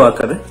বিনীত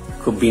আকারে,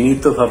 খুব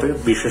বিনীতভাবে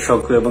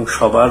বিশেষজ্ঞ এবং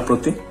সবার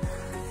প্রতি,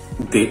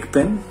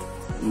 দেখবেন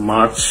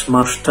মার্চ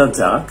মাসটা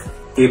যাক,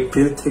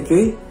 এপ্রিল থেকে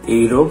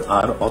এই রোগ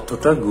আর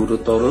অতটা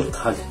গুরুতর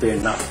থাকবে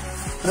না।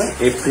 হ্যাঁ,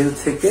 এপ্রিল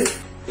থেকে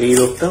এই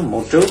রোগটা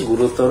মোটেও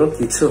গুরুতর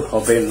কিছু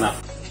হবে না।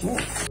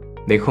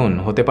 দেখুন,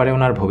 হতে পারে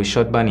ওনার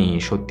ভবিষ্যৎবাণী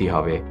সত্যি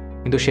হবে,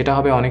 কিন্তু সেটা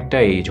হবে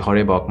অনেকটাই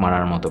ঝড়ে বক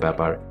মারার মতো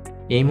ব্যাপার।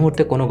 এই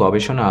মুহূর্তে কোনো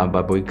গবেষণা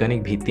বা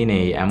বৈজ্ঞানিক ভিত্তি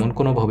নেই এমন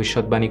কোনো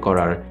ভবিষ্যৎবাণী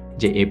করার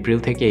যে এপ্রিল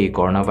থেকেই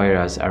করোনা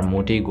ভাইরাস আর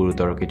মোটেই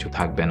গুরুতর কিছু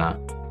থাকবে না।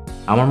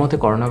 আমার মতে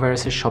করোনা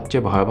ভাইরাসের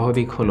সবচেয়ে ভয়াবহ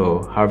দিক হলো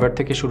হার্ভার্ড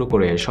থেকে শুরু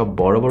করে সব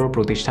বড় বড়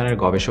প্রতিষ্ঠানের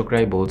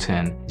গবেষকরাই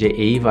বলছেন যে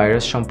এই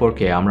ভাইরাস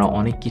সম্পর্কে আমরা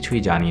অনেক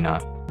কিছুই জানি না।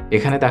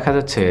 এখানে দেখা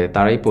যাচ্ছে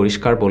তারাই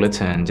পরিষ্কার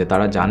বলেছেন যে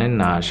তারা জানেন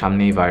না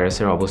সামনে এই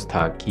ভাইরাসের অবস্থা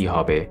কি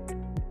হবে।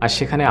 আর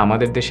সেখানে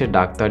আমাদের দেশের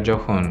ডাক্তার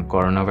যখন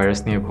করোনা ভাইরাস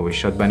নিয়ে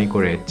ভবিষ্যৎবাণী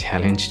করে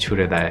চ্যালেঞ্জ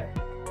ছুড়ে দেয়,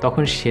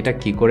 তখন সেটা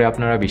কি করে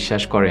আপনারা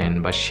বিশ্বাস করেন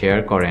বা শেয়ার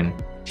করেন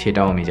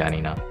সেটাও আমি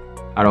জানি না।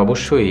 আর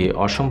অবশ্যই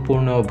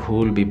অসম্পূর্ণ,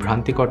 ভুল,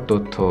 বিভ্রান্তিকর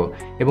তথ্য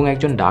এবং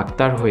একজন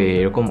ডাক্তার হয়ে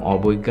এরকম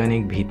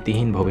অবৈজ্ঞানিক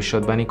ভিত্তিহীন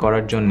ভবিষ্যৎবাণী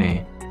করার জন্যে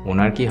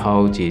ওনার কি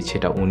হওয়া উচিত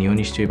সেটা উনিও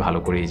নিশ্চয়ই ভালো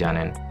করেই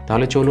জানেন।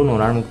 তাহলে চলুন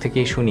ওনার মুখ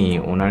থেকেই শুনি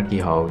ওনার কি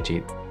হওয়া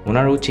উচিত।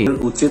 ওনার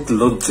উচিত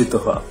লজ্জিত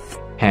হওয়া।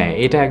 হ্যাঁ,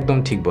 এটা একদম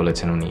ঠিক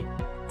বলেছেন উনি।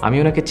 আমি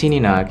ওনাকে চিনি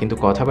না, কিন্তু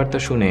কথাবার্তা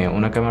শুনে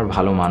ওনাকে আমার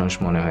ভালো মানুষ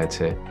মনে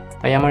হয়েছে,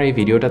 তাই আমার এই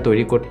ভিডিওটা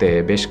তৈরি করতে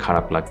বেশ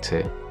খারাপ লাগছে।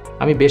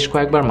 আমি বেশ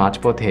কয়েকবার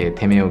মাঝপথে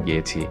থেমেও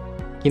গিয়েছি,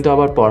 কিন্তু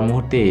আবার পর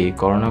মুহূর্তেই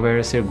করোনা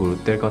ভাইরাসের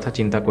গুরুত্বের কথা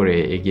চিন্তা করে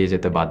এগিয়ে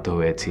যেতে বাধ্য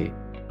হয়েছি।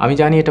 আমি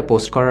জানি এটা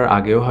পোস্ট করার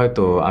আগেও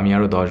হয়তো আমি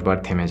আরও 10 বার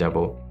থেমে যাব।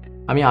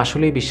 আমি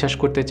আসলেই বিশ্বাস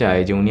করতে চাই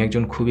যে উনি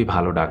একজন খুবই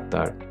ভালো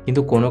ডাক্তার,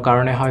 কিন্তু কোনো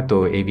কারণে হয়তো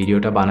এই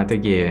ভিডিওটা বানাতে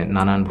গিয়ে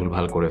নানান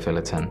ভুলভাল করে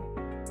ফেলেছেন।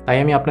 তাই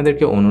আমি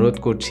আপনাদেরকে অনুরোধ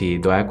করছি,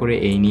 দয়া করে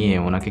এই নিয়ে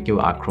ওনাকে কেউ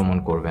আক্রমণ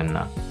করবেন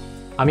না।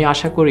 আমি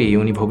আশা করি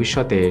উনি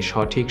ভবিষ্যতে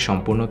সঠিক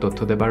সম্পূর্ণ তথ্য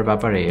দেবার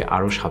ব্যাপারে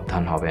আরও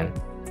সাবধান হবেন।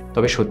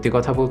 তবে সত্যি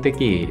কথা বলতে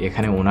কি,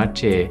 এখানে ওনার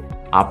চেয়ে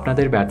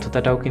আপনাদের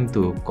ব্যর্থতাটাও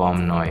কিন্তু কম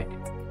নয়।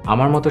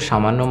 আমার মতো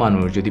সামান্য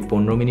মানুষ যদি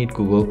 15 মিনিট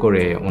গুগল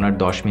করে ওনার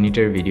 10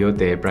 মিনিটের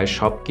ভিডিওতে প্রায়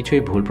সব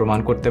কিছুই ভুল প্রমাণ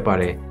করতে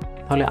পারে,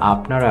 তাহলে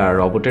আপনারা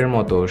রবোটের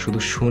মতো শুধু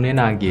শুনে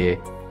না গিয়ে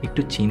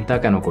একটু চিন্তা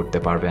কেন করতে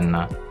পারবেন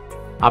না?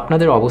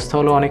 আপনাদের অবস্থা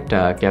হলো অনেকটা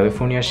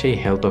ক্যালিফোর্নিয়ার সেই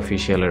হেলথ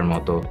অফিসিয়ালের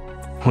মতো।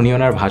 উনি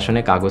ওনার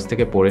ভাষণে কাগজ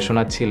থেকে পড়ে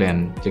শোনাচ্ছিলেন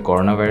যে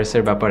করোনা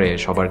ভাইরাসের ব্যাপারে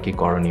সবার কি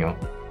করণীয়,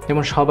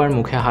 যেমন সবার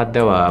মুখে হাত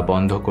দেওয়া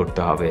বন্ধ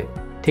করতে হবে।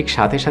 ঠিক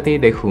সাথে সাথেই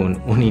দেখুন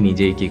উনি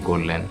নিজেই কি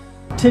করলেন।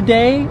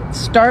 Today,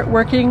 start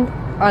working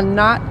on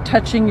not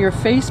touching your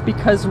face,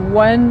 because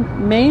one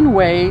main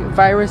way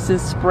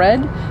viruses spread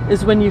is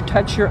when you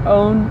touch your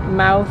own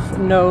mouth,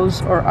 nose,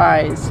 or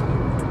eyes.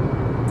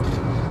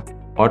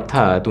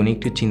 অর্থাৎ উনি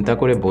একটু চিন্তা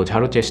করে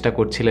বোঝারও চেষ্টা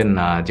করছিলেন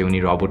না যে উনি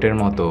রবোটের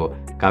মতো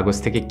কাগজ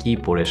থেকে কি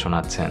পড়ে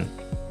শোনাচ্ছেন।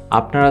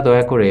 আপনারা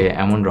দয়া করে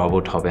এমন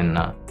রবোট হবেন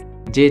না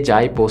যে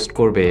যাই পোস্ট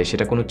করবে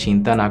সেটা কোনো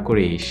চিন্তা না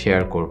করেই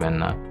শেয়ার করবেন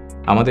না।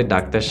 আমাদের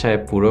ডাক্তার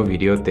সাহেব পুরো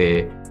ভিডিওতে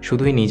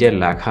শুধুই নিজের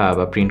লেখা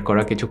বা প্রিন্ট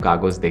করা কিছু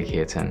কাগজ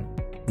দেখিয়েছেন।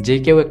 যে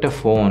কেউ একটা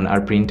ফোন আর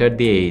প্রিন্টার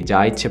দিয়েই যা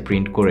ইচ্ছে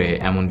প্রিন্ট করে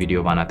এমন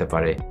ভিডিও বানাতে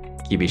পারে।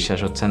 কি বিশ্বাস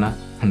হচ্ছে না?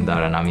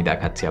 দাঁড়ান আমি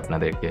দেখাচ্ছি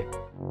আপনাদেরকে।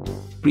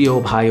 প্রিয়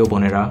ভাই ও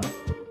বোনেরা,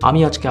 আমি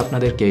আজকে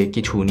আপনাদেরকে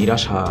কিছু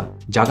নিরাশা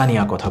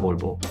জাগানিয়া কথা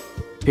বলবো।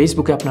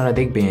 ফেসবুকে আপনারা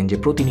দেখবেন যে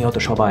প্রতিনিয়ত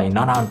সবাই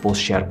নানান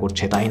পোস্ট শেয়ার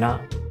করছে, তাই না?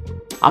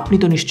 আপনি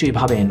তো নিশ্চয়ই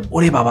ভাবেন,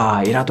 ওরে বাবা,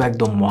 এরা তো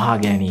একদম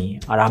মহাজ্ঞানী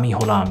আর আমি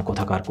হলাম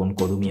কোথাকার কোন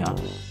কদুমিয়া।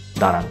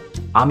 দাঁড়ান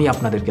আমি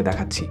আপনাদেরকে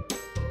দেখাচ্ছি,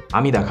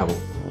 আমি দেখাবো।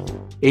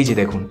 এই যে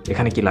দেখুন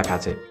এখানে কি লেখা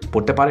আছে,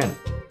 পড়তে পারেন?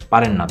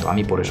 পারেন না তো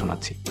আমি পড়ে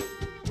শোনাচ্ছি।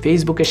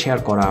 ফেসবুকে শেয়ার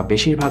করা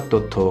বেশিরভাগ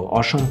তথ্য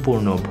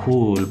অসম্পূর্ণ,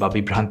 ভুল বা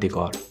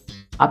বিভ্রান্তিকর।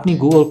 আপনি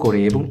গুগল করে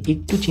এবং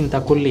একটু চিন্তা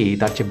করলেই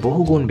তার চেয়ে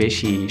বহুগুণ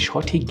বেশি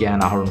সঠিক জ্ঞান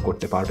আহরণ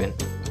করতে পারবেন।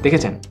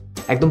 দেখেছেন,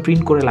 একদম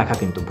প্রিন্ট করে লেখা,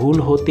 কিন্তু ভুল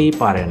হতেই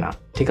পারে না,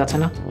 ঠিক আছে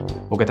না?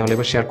 ওকে, তাহলে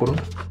এবার শেয়ার করুন,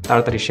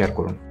 তাড়াতাড়ি শেয়ার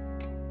করুন।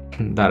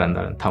 দাঁড়ান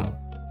থামুন।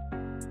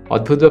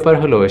 অদ্ভুত ব্যাপার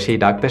হলো, সেই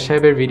ডাক্তার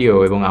সাহেবের ভিডিও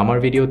এবং আমার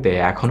ভিডিওতে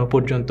এখনও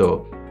পর্যন্ত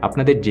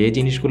আপনাদের যে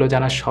জিনিসগুলো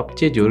জানা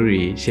সবচেয়ে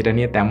জরুরি সেটা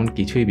নিয়ে তেমন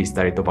কিছুই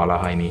বিস্তারিত বলা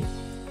হয়নি।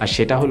 আর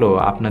সেটা হলো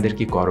আপনাদের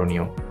কি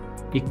করণীয়।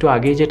 একটু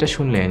আগেই যেটা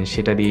শুনলেন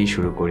সেটা দিয়েই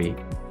শুরু করি।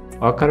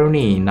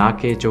 অকারণেই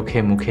নাকে, চোখে,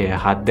 মুখে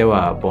হাত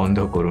দেওয়া বন্ধ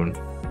করুন।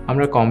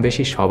 আমরা কম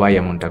বেশি সবাই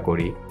এমনটা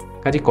করি।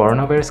 কাজে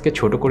করোনা ভাইরাসকে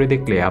ছোট করে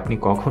দেখলে আপনি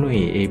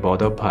কখনোই এই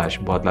বদ অভ্যাস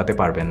বদলাতে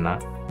পারবেন না।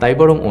 তাই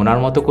বরং ওনার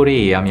মতো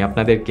করেই আমি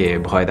আপনাদেরকে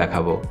ভয়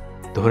দেখাবো।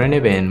 ধরে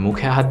নেবেন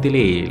মুখে হাত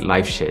দিলেই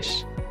লাইফ শেষ।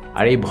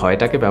 আর এই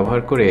ভয়টাকে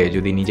ব্যবহার করে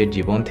যদি নিজের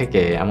জীবন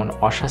থেকে এমন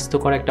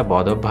অস্বাস্থ্যকর একটা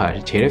বদ অভ্যাস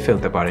ঝেড়ে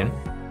ফেলতে পারেন,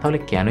 তাহলে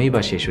কেনই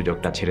বা সেই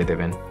সুযোগটা ছেড়ে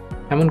দেবেন?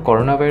 এমন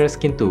করোনা ভাইরাস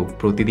কিন্তু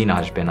প্রতিদিন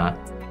আসবে না।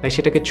 তাই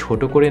সেটাকে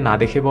ছোট করে না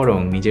দেখে বরং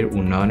নিজের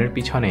উন্নয়নের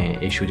পিছনে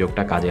এই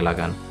সুযোগটা কাজে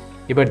লাগান।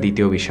 এবার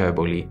দ্বিতীয় বিষয়ে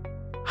বলি,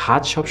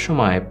 হাত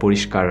সবসময়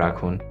পরিষ্কার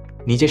রাখুন।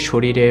 নিজের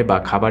শরীরে বা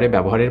খাবারে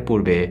ব্যবহারের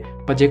পূর্বে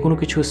বা যে কোনো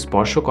কিছু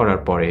স্পর্শ করার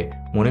পরে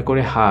মনে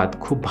করে হাত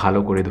খুব ভালো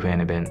করে ধুয়ে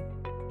নেবেন।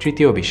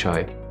 তৃতীয়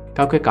বিষয়,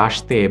 কাউকে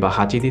কাশতে বা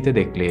হাঁচি দিতে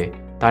দেখলে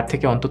তার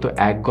থেকে অন্তত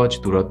 1 গজ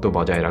দূরত্ব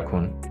বজায়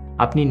রাখুন।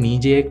 আপনি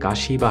নিজে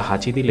কাশি বা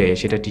হাঁচি দিলে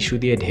সেটা টিস্যু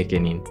দিয়ে ঢেকে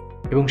নিন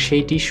এবং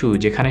সেই টিস্যু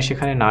যেখানে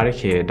সেখানে না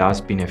রেখে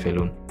ডাস্টবিনে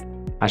ফেলুন।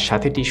 আর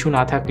সাথে টিস্যু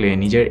না থাকলে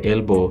নিজের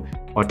এলবো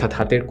অর্থাৎ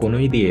হাতের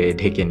কনুই দিয়ে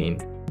ঢেকে নিন।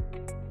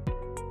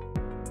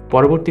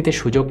 পরবর্তীতে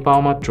সুযোগ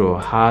পাওয়া মাত্র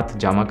হাত,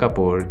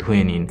 জামাকাপড়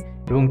ধুয়ে নিন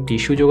এবং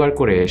টিস্যু জোগাড়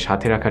করে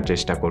সাথে রাখার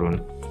চেষ্টা করুন,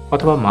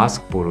 অথবা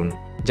মাস্ক পরুন।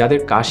 যাদের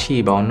কাশি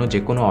বা অন্য যে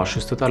কোনো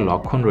অসুস্থতার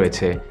লক্ষণ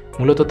রয়েছে,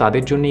 মূলত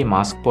তাদের জন্যই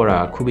মাস্ক পরা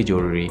খুবই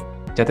জরুরি,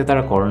 যাতে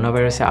তারা করোনা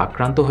ভাইরাসে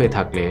আক্রান্ত হয়ে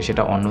থাকলে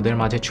সেটা অন্যদের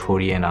মাঝে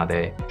ছড়িয়ে না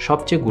দেয়।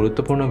 সবচেয়ে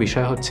গুরুত্বপূর্ণ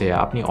বিষয় হচ্ছে,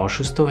 আপনি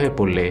অসুস্থ হয়ে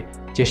পড়লে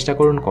চেষ্টা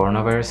করুন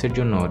করোনা ভাইরাসের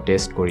জন্য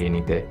টেস্ট করিয়ে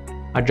নিতে।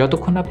 আর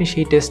যতক্ষণ আপনি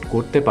সেই টেস্ট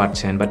করতে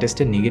পারছেন বা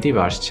টেস্টের নেগেটিভ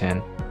আসছেন,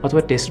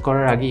 অথবা টেস্ট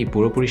করার আগেই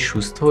পুরোপুরি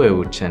সুস্থ হয়ে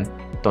উঠছেন,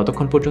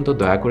 ততক্ষণ পর্যন্ত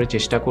দয়া করে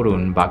চেষ্টা করুন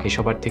বাকি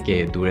সবার থেকে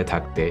দূরে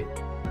থাকতে।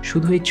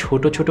 শুধু এই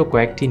ছোট ছোট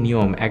কয়েকটি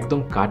নিয়ম একদম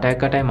কাটায়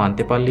কাটায়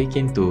মানতে পারলেই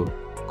কিন্তু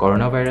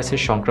করোনা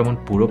ভাইরাসের সংক্রমণ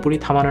পুরোপুরি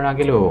থামানো না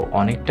গেলেও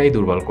অনেকটাই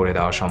দুর্বল করে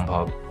দেওয়া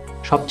সম্ভব।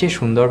 সবচেয়ে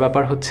সুন্দর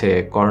ব্যাপার হচ্ছে,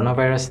 করোনা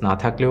ভাইরাস না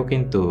থাকলেও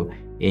কিন্তু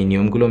এই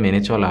নিয়মগুলো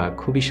মেনে চলা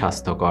খুবই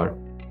স্বাস্থ্যকর।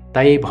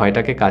 তাই এই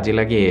ভয়টাকে কাজে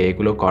লাগিয়ে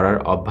এগুলো করার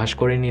অভ্যাস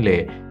করে নিলে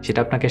সেটা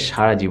আপনাকে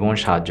সারা জীবন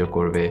সাহায্য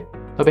করবে।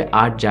 তবে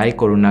আর যাই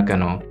করুন না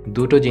কেন,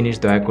 দুটো জিনিস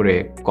দয়া করে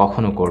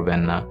কখনো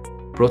করবেন না।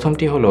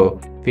 প্রথমটি হলো,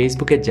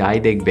 ফেসবুকে যাই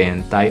দেখবেন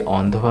তাই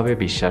অন্ধভাবে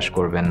বিশ্বাস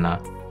করবেন না,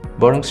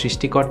 বরং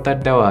সৃষ্টিকর্তার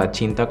দেওয়া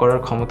চিন্তা করার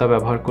ক্ষমতা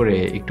ব্যবহার করে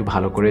একটু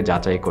ভালো করে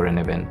যাচাই করে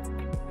নেবেন।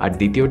 আর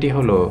দ্বিতীয়টি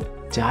হলো,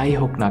 যাই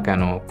হোক না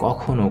কেন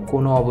কখনো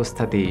কোনো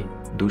অবস্থাতেই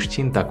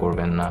দুশ্চিন্তা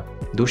করবেন না।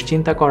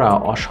 দুশ্চিন্তা করা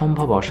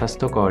অসম্ভব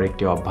অস্বাস্থ্যকর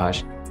একটি অভ্যাস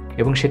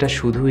এবং সেটা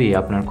শুধুই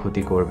আপনার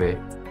ক্ষতি করবে।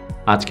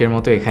 আজকের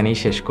মতো এখানেই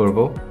শেষ করব,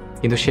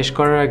 কিন্তু শেষ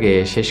করার আগে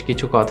শেষ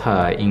কিছু কথা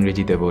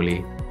ইংরেজিতে বলি।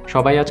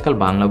 সবাই আজকাল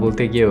বাংলা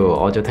বলতে গিয়েও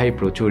অযথাই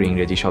প্রচুর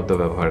ইংরেজি শব্দ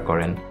ব্যবহার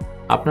করেন।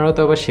 আপনারা তো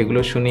আবার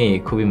সেগুলো শুনেই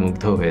খুবই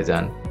মুগ্ধ হয়ে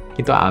যান,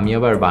 কিন্তু আমি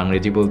আবার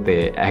বাংরেজি বলতে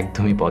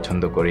একদমই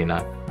পছন্দ করি না,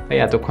 তাই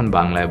এতক্ষণ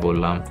বাংলায়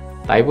বললাম।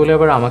 তাই বলে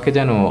আবার আমাকে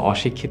যেন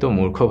অশিক্ষিত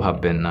মূর্খ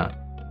ভাববেন না।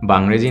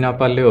 বাংরেজি না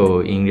পারলেও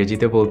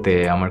ইংরেজিতে বলতে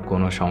আমার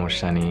কোনো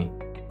সমস্যা নেই।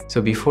 So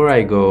before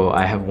I go,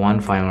 I have one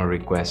final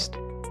request.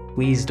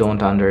 Please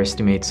don't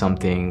underestimate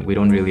something we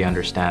don't really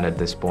understand at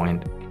this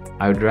point.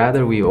 I would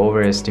rather we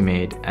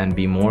overestimate and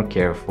be more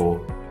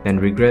careful than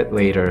regret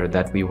later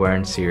that we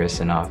weren't serious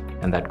enough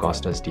and that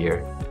cost us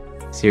dear.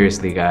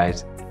 Seriously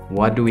guys,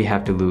 what do we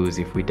have to lose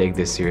if we take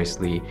this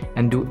seriously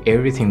and do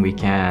everything we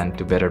can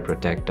to better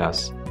protect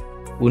us?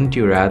 Wouldn't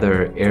you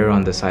rather err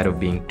on the side of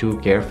being too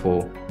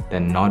careful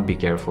than not be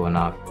careful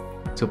enough?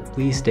 So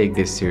please take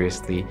this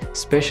seriously,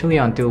 especially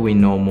until we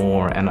know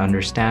more and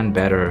understand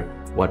better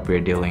what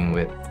we're dealing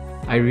with.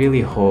 I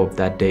really hope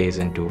that day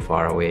isn't too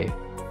far away.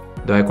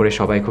 দয়া করে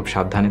সবাই খুব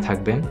সাবধানে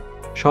থাকবেন,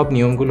 সব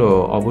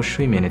নিয়মগুলো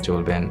অবশ্যই মেনে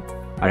চলবেন,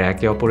 আর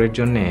একে অপরের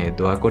জন্য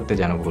দোয়া করতে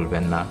যেন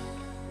ভুলবেন না।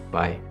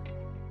 বাই।